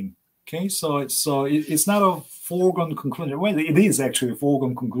contemplating. Okay, so it's not a foregone conclusion. Well, it is actually a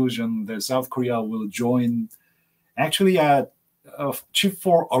foregone conclusion that South Korea will join. Actually, Chip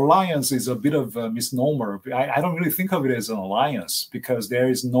 4 alliance is a bit of a misnomer. I don't really think of it as an alliance because there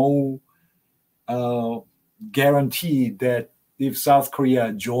is no guarantee that if South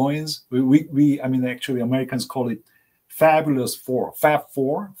Korea joins, I mean, actually, Americans call it Fabulous Four,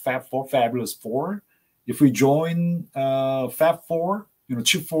 Fabulous Four. If we join Fab 4,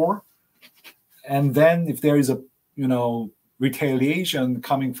 Chip 4, and then if there is a retaliation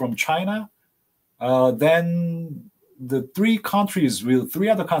coming from China, then the three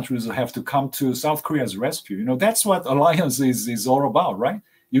other countries will have to come to South Korea's rescue. That's what alliance is all about, right?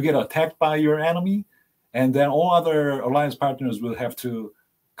 You get attacked by your enemy, and then all other alliance partners will have to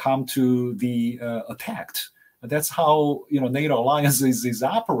come to the attacked. That's how NATO alliance is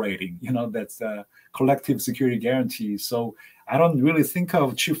operating. That's a collective security guarantee. So I don't really think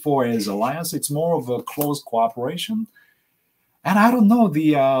of Chip 4 as alliance. It's more of a close cooperation. And I don't know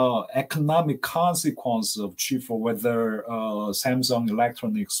the economic consequence of Chip 4, whether Samsung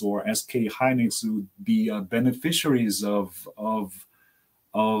Electronics or SK Hynix would be beneficiaries of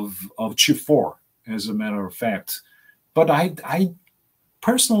Chip 4, as a matter of fact. But I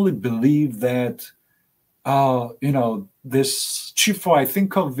personally believe that this Chip 4, I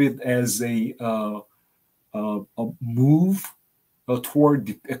think of it as a move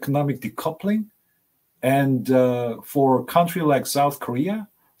toward economic decoupling. And for a country like South Korea,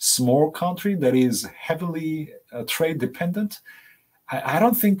 small country that is heavily trade dependent, I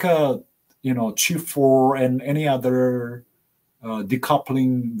don't think Chip 4 and any other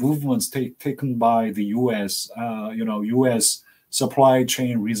decoupling movements taken by the U.S. U.S. supply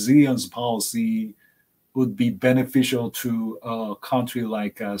chain resilience policy would be beneficial to a country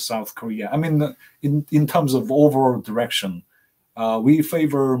like South Korea. I mean, in terms of overall direction, we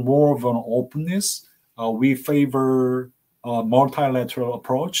favor more of an openness. We favor a multilateral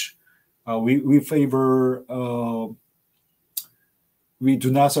approach. We favor. We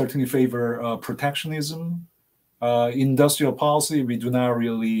do not certainly favor protectionism. Industrial policy, we do not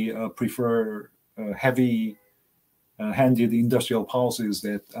really prefer heavy-handed industrial policies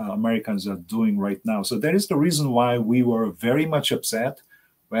that Americans are doing right now. So that is the reason why we were very much upset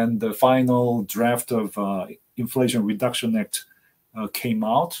when the final draft of Inflation Reduction Act came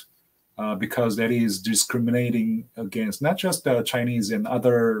out, because that is discriminating against not just the Chinese and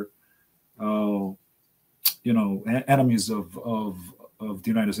other, enemies of the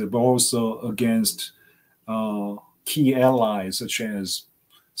United States, but also against key allies such as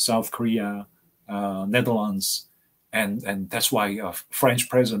South Korea, Netherlands, and that's why French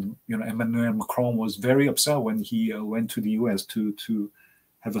President Emmanuel Macron was very upset when he went to the U.S. to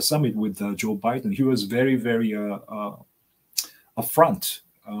have a summit with Joe Biden. He was very, very upfront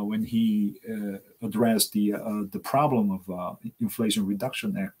when he addressed the problem of Inflation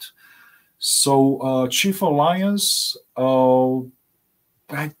Reduction Act. So Chief Alliance.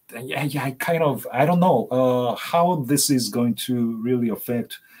 I don't know how this is going to really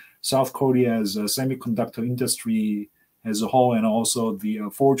affect South Korea's semiconductor industry as a whole, and also the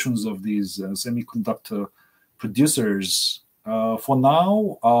fortunes of these semiconductor producers. For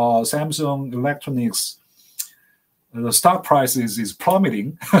now, Samsung Electronics, the stock price is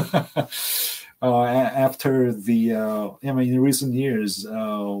plummeting after the in recent years.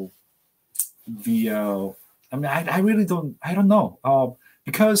 I don't know.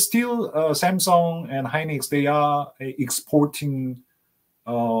 Because still Samsung and Hynix, they are exporting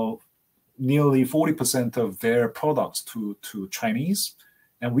nearly 40% of their products to Chinese,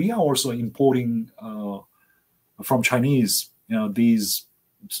 and we are also importing from Chinese,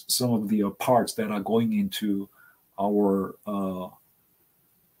 some of the parts that are going into our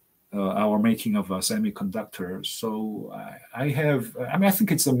making of semiconductors. So I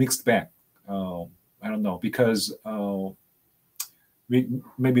think it's a mixed bag. I don't know, because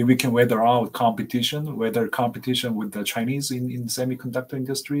maybe we can weather out competition with the Chinese in semiconductor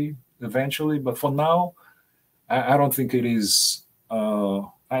industry eventually. But for now, I don't think it is.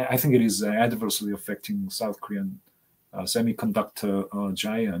 I think it is adversely affecting South Korean semiconductor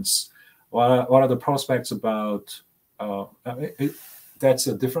giants. What are the prospects about? That's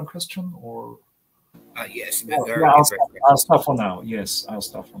a different question, or? Yes. I'll stop for now. Yes, I'll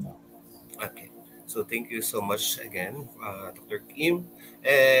stop for now. Okay. So thank you so much again, Dr. Kim.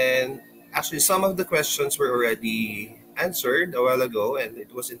 And actually, some of the questions were already answered a while ago, and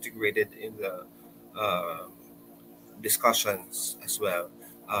it was integrated in the discussions as well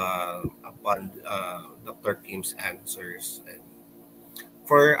upon Dr. Kim's answers. And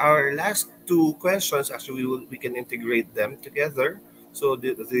for our last two questions, actually, we can integrate them together. So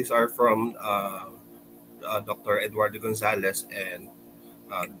these are from Dr. Eduardo Gonzalez and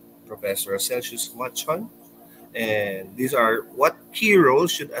Professor Celsius Machon. And these are: what key role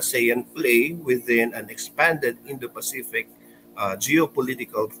should ASEAN play within an expanded Indo-Pacific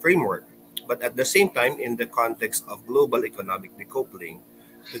geopolitical framework, but at the same time in the context of global economic decoupling?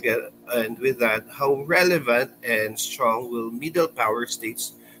 Together, and with that, how relevant and strong will middle power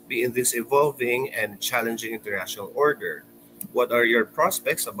states be in this evolving and challenging international order? What are your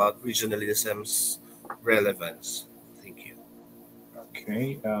prospects about regionalism's relevance? Thank you.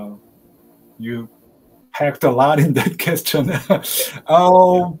 Okay, you packed a lot in that question.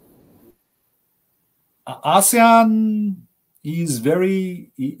 ASEAN is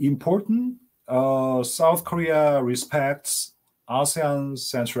very important. South Korea respects ASEAN's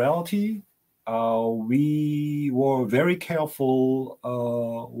centrality we were very careful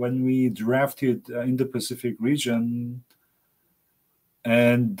when we drafted Indo-Pacific region,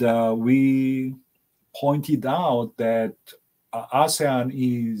 and we pointed out that ASEAN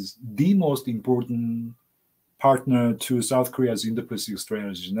is the most important partner to South Korea's Indo-Pacific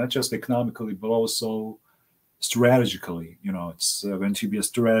strategy, not just economically, but also strategically. It's going to be a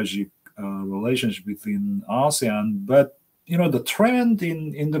strategic relationship within ASEAN. But, the trend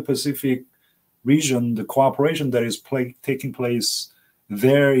in the Pacific region, the cooperation that is taking place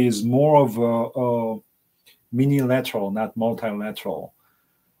there is more of a minilateral, not multilateral.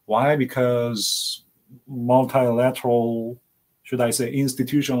 Why? Because multilateral, should I say,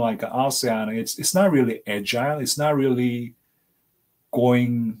 institution like ASEAN, it's not really agile. It's not really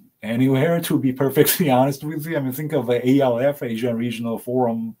going anywhere, to be perfectly honest with you. I mean, think of the ARF, Asian Regional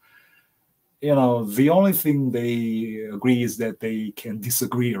Forum. The only thing they agree is that they can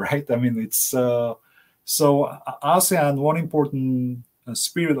disagree, right? I mean, it's so ASEAN, one important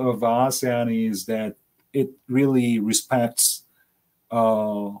spirit of ASEAN is that it really respects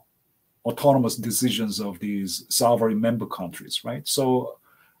autonomous decisions of these sovereign member countries, right? So,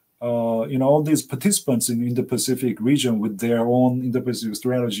 all these participants in the Indo-Pacific region with their own Indo-Pacific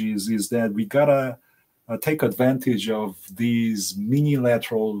strategies is that we gotta take advantage of these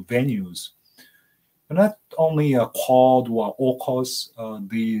minilateral venues. Not only Quad or AUKUS,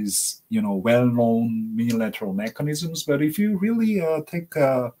 these well-known minilateral mechanisms, but if you really take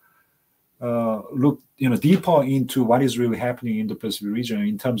a look deeper into what is really happening in the Pacific region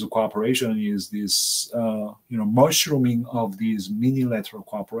in terms of cooperation, is this mushrooming of these minilateral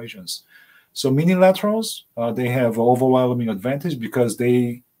cooperations. So minilaterals, they have overwhelming advantage because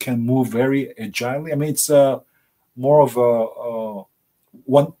they can move very agilely. I mean, it's more of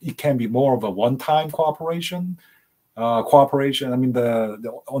it can be more of a one-time cooperation. I mean,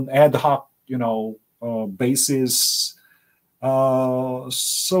 the on ad hoc basis.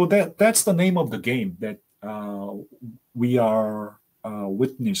 So that's the name of the game that we are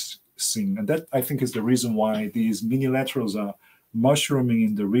witnessing, and that, I think, is the reason why these minilaterals are mushrooming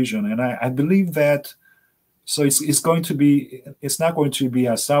in the region. And I believe that it's not going to be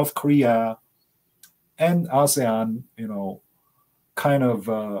a South Korea and ASEAN kind of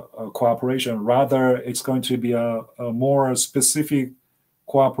cooperation. Rather, it's going to be a more specific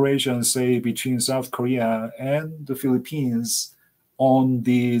cooperation, say, between South Korea and the Philippines on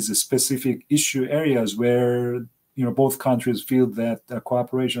these specific issue areas where both countries feel that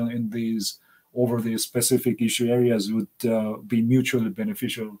cooperation in these specific issue areas would be mutually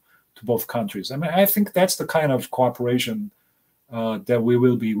beneficial to both countries. I mean, I think that's the kind of cooperation that we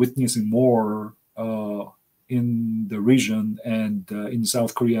will be witnessing more in the region and in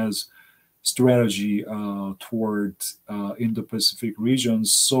South Korea's strategy toward Indo-Pacific region.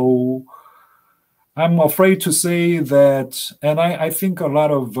 So I'm afraid to say that, and I think a lot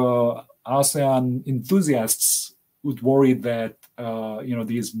of ASEAN enthusiasts would worry that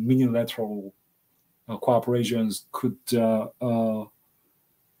these minilateral cooperations could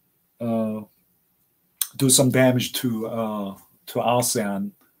do some damage to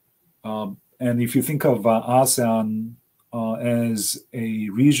ASEAN. And if you think of ASEAN as a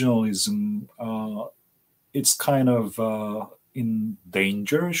regionalism, it's kind of in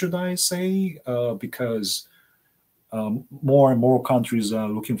danger, should I say, because more and more countries are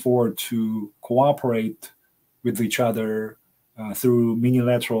looking forward to cooperate with each other through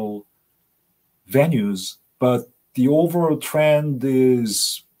minilateral venues. But the overall trend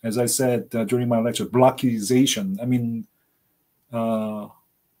is, as I said during my lecture, blockization. I mean,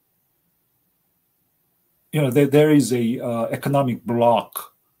 there is a economic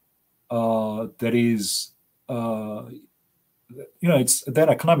block that is, it's that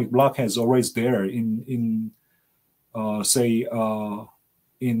economic block has always there in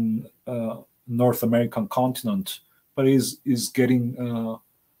North American continent, but is getting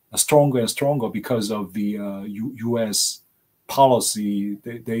stronger and stronger because of the U.S. policy.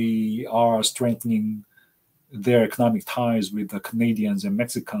 They are strengthening their economic ties with the Canadians and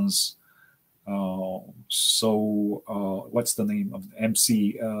Mexicans. What's the name of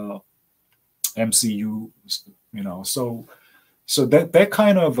the MCU? So that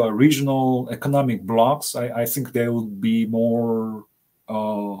kind of regional economic blocks, I think there will be more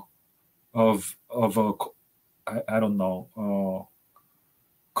of a, I don't know,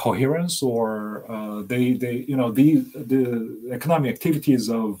 coherence, or the economic activities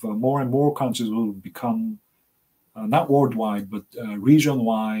of more and more countries will become not worldwide, but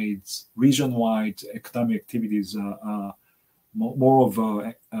region-wide economic activities, more of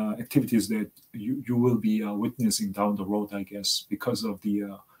activities that you will be witnessing down the road, I guess, because of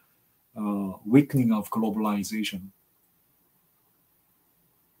the weakening of globalization.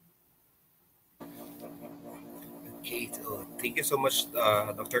 Okay, so thank you so much,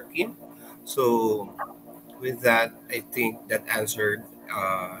 Dr. Kim. So with that, I think that answered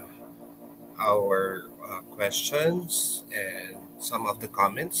our questions and some of the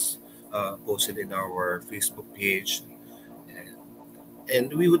comments posted in our Facebook page.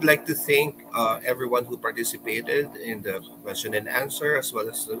 And we would like to thank everyone who participated in the question and answer, as well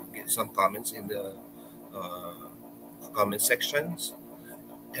as get some comments in the uh, comment sections.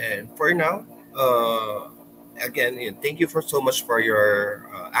 And for now, again, thank you for so much for your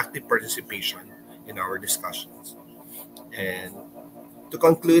active participation in our discussions. And to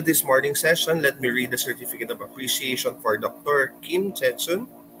conclude this morning session, let me read the Certificate of Appreciation for Dr. Kim Jaechun.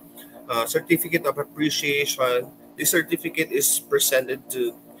 Certificate of Appreciation. This certificate is presented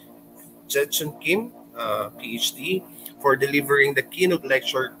to Jaechun Kim, Ph.D., for delivering the keynote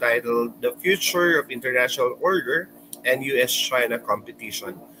lecture titled The Future of International Order and U.S.-China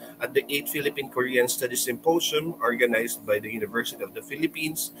Competition at the 8th Philippine Korean Studies Symposium organized by the University of the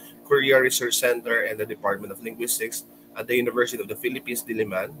Philippines, Korea Research Center, and the Department of Linguistics at the University of the Philippines,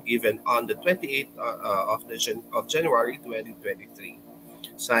 Diliman, given on the 28th of January 2023.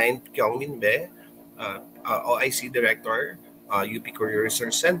 Signed, Kyungmin Bae, OIC Director, UP Korea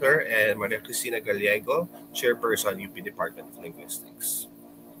Research Center, and Maria Cristina Gallego, Chairperson, UP Department of Linguistics.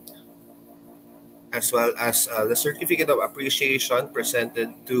 As well as the Certificate of Appreciation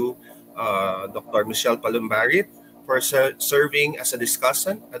presented to Dr. Michelle Palumbarit for serving as a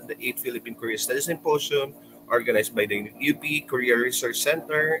discussant at the 8th Philippine Korea Studies Symposium organized by the UP Korea Research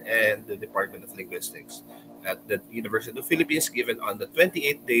Center and the Department of Linguistics at the University of the Philippines, given on the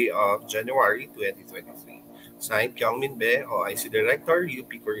 28th day of January 2023. Signed, Kyungmin Bae, OIC Director,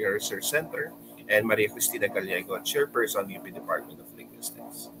 UP Korea Research Center, and Maria Cristina Gallego, Chairperson, UP Department of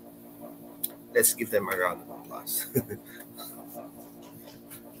Linguistics. Let's give them a round of applause.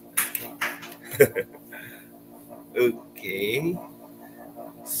 Okay.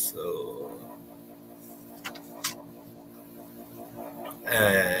 So,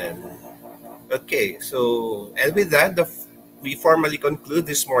 and okay, so and with that, we formally conclude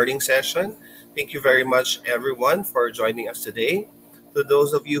this morning session. Thank you very much, everyone, for joining us today. To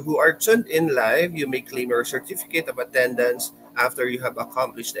those of you who are tuned in live, you may claim your certificate of attendance after you have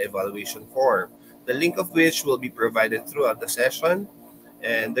accomplished the evaluation form, the link of which will be provided throughout the session.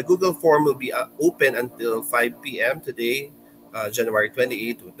 And the Google form will be open until 5 p.m. today, January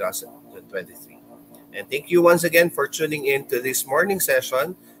 28, 2023. And thank you once again for tuning in to this morning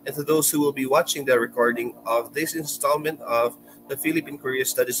session, and to those who will be watching the recording of this installment of the Philippine Korea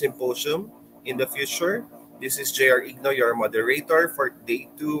Studies Symposium in the future. This is JR Igno, your moderator for Day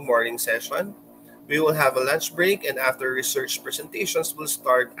 2 morning session. We will have a lunch break, and after research presentations will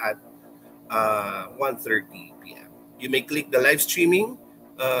start at 1:30 p.m. You may click the live streaming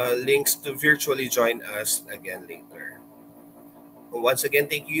links to virtually join us again later. Once again,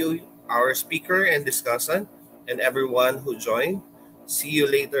 thank you, our speaker and discussant, and everyone who joined. See you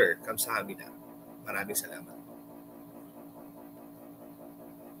later. Kamsahamnida. Maraming salamat.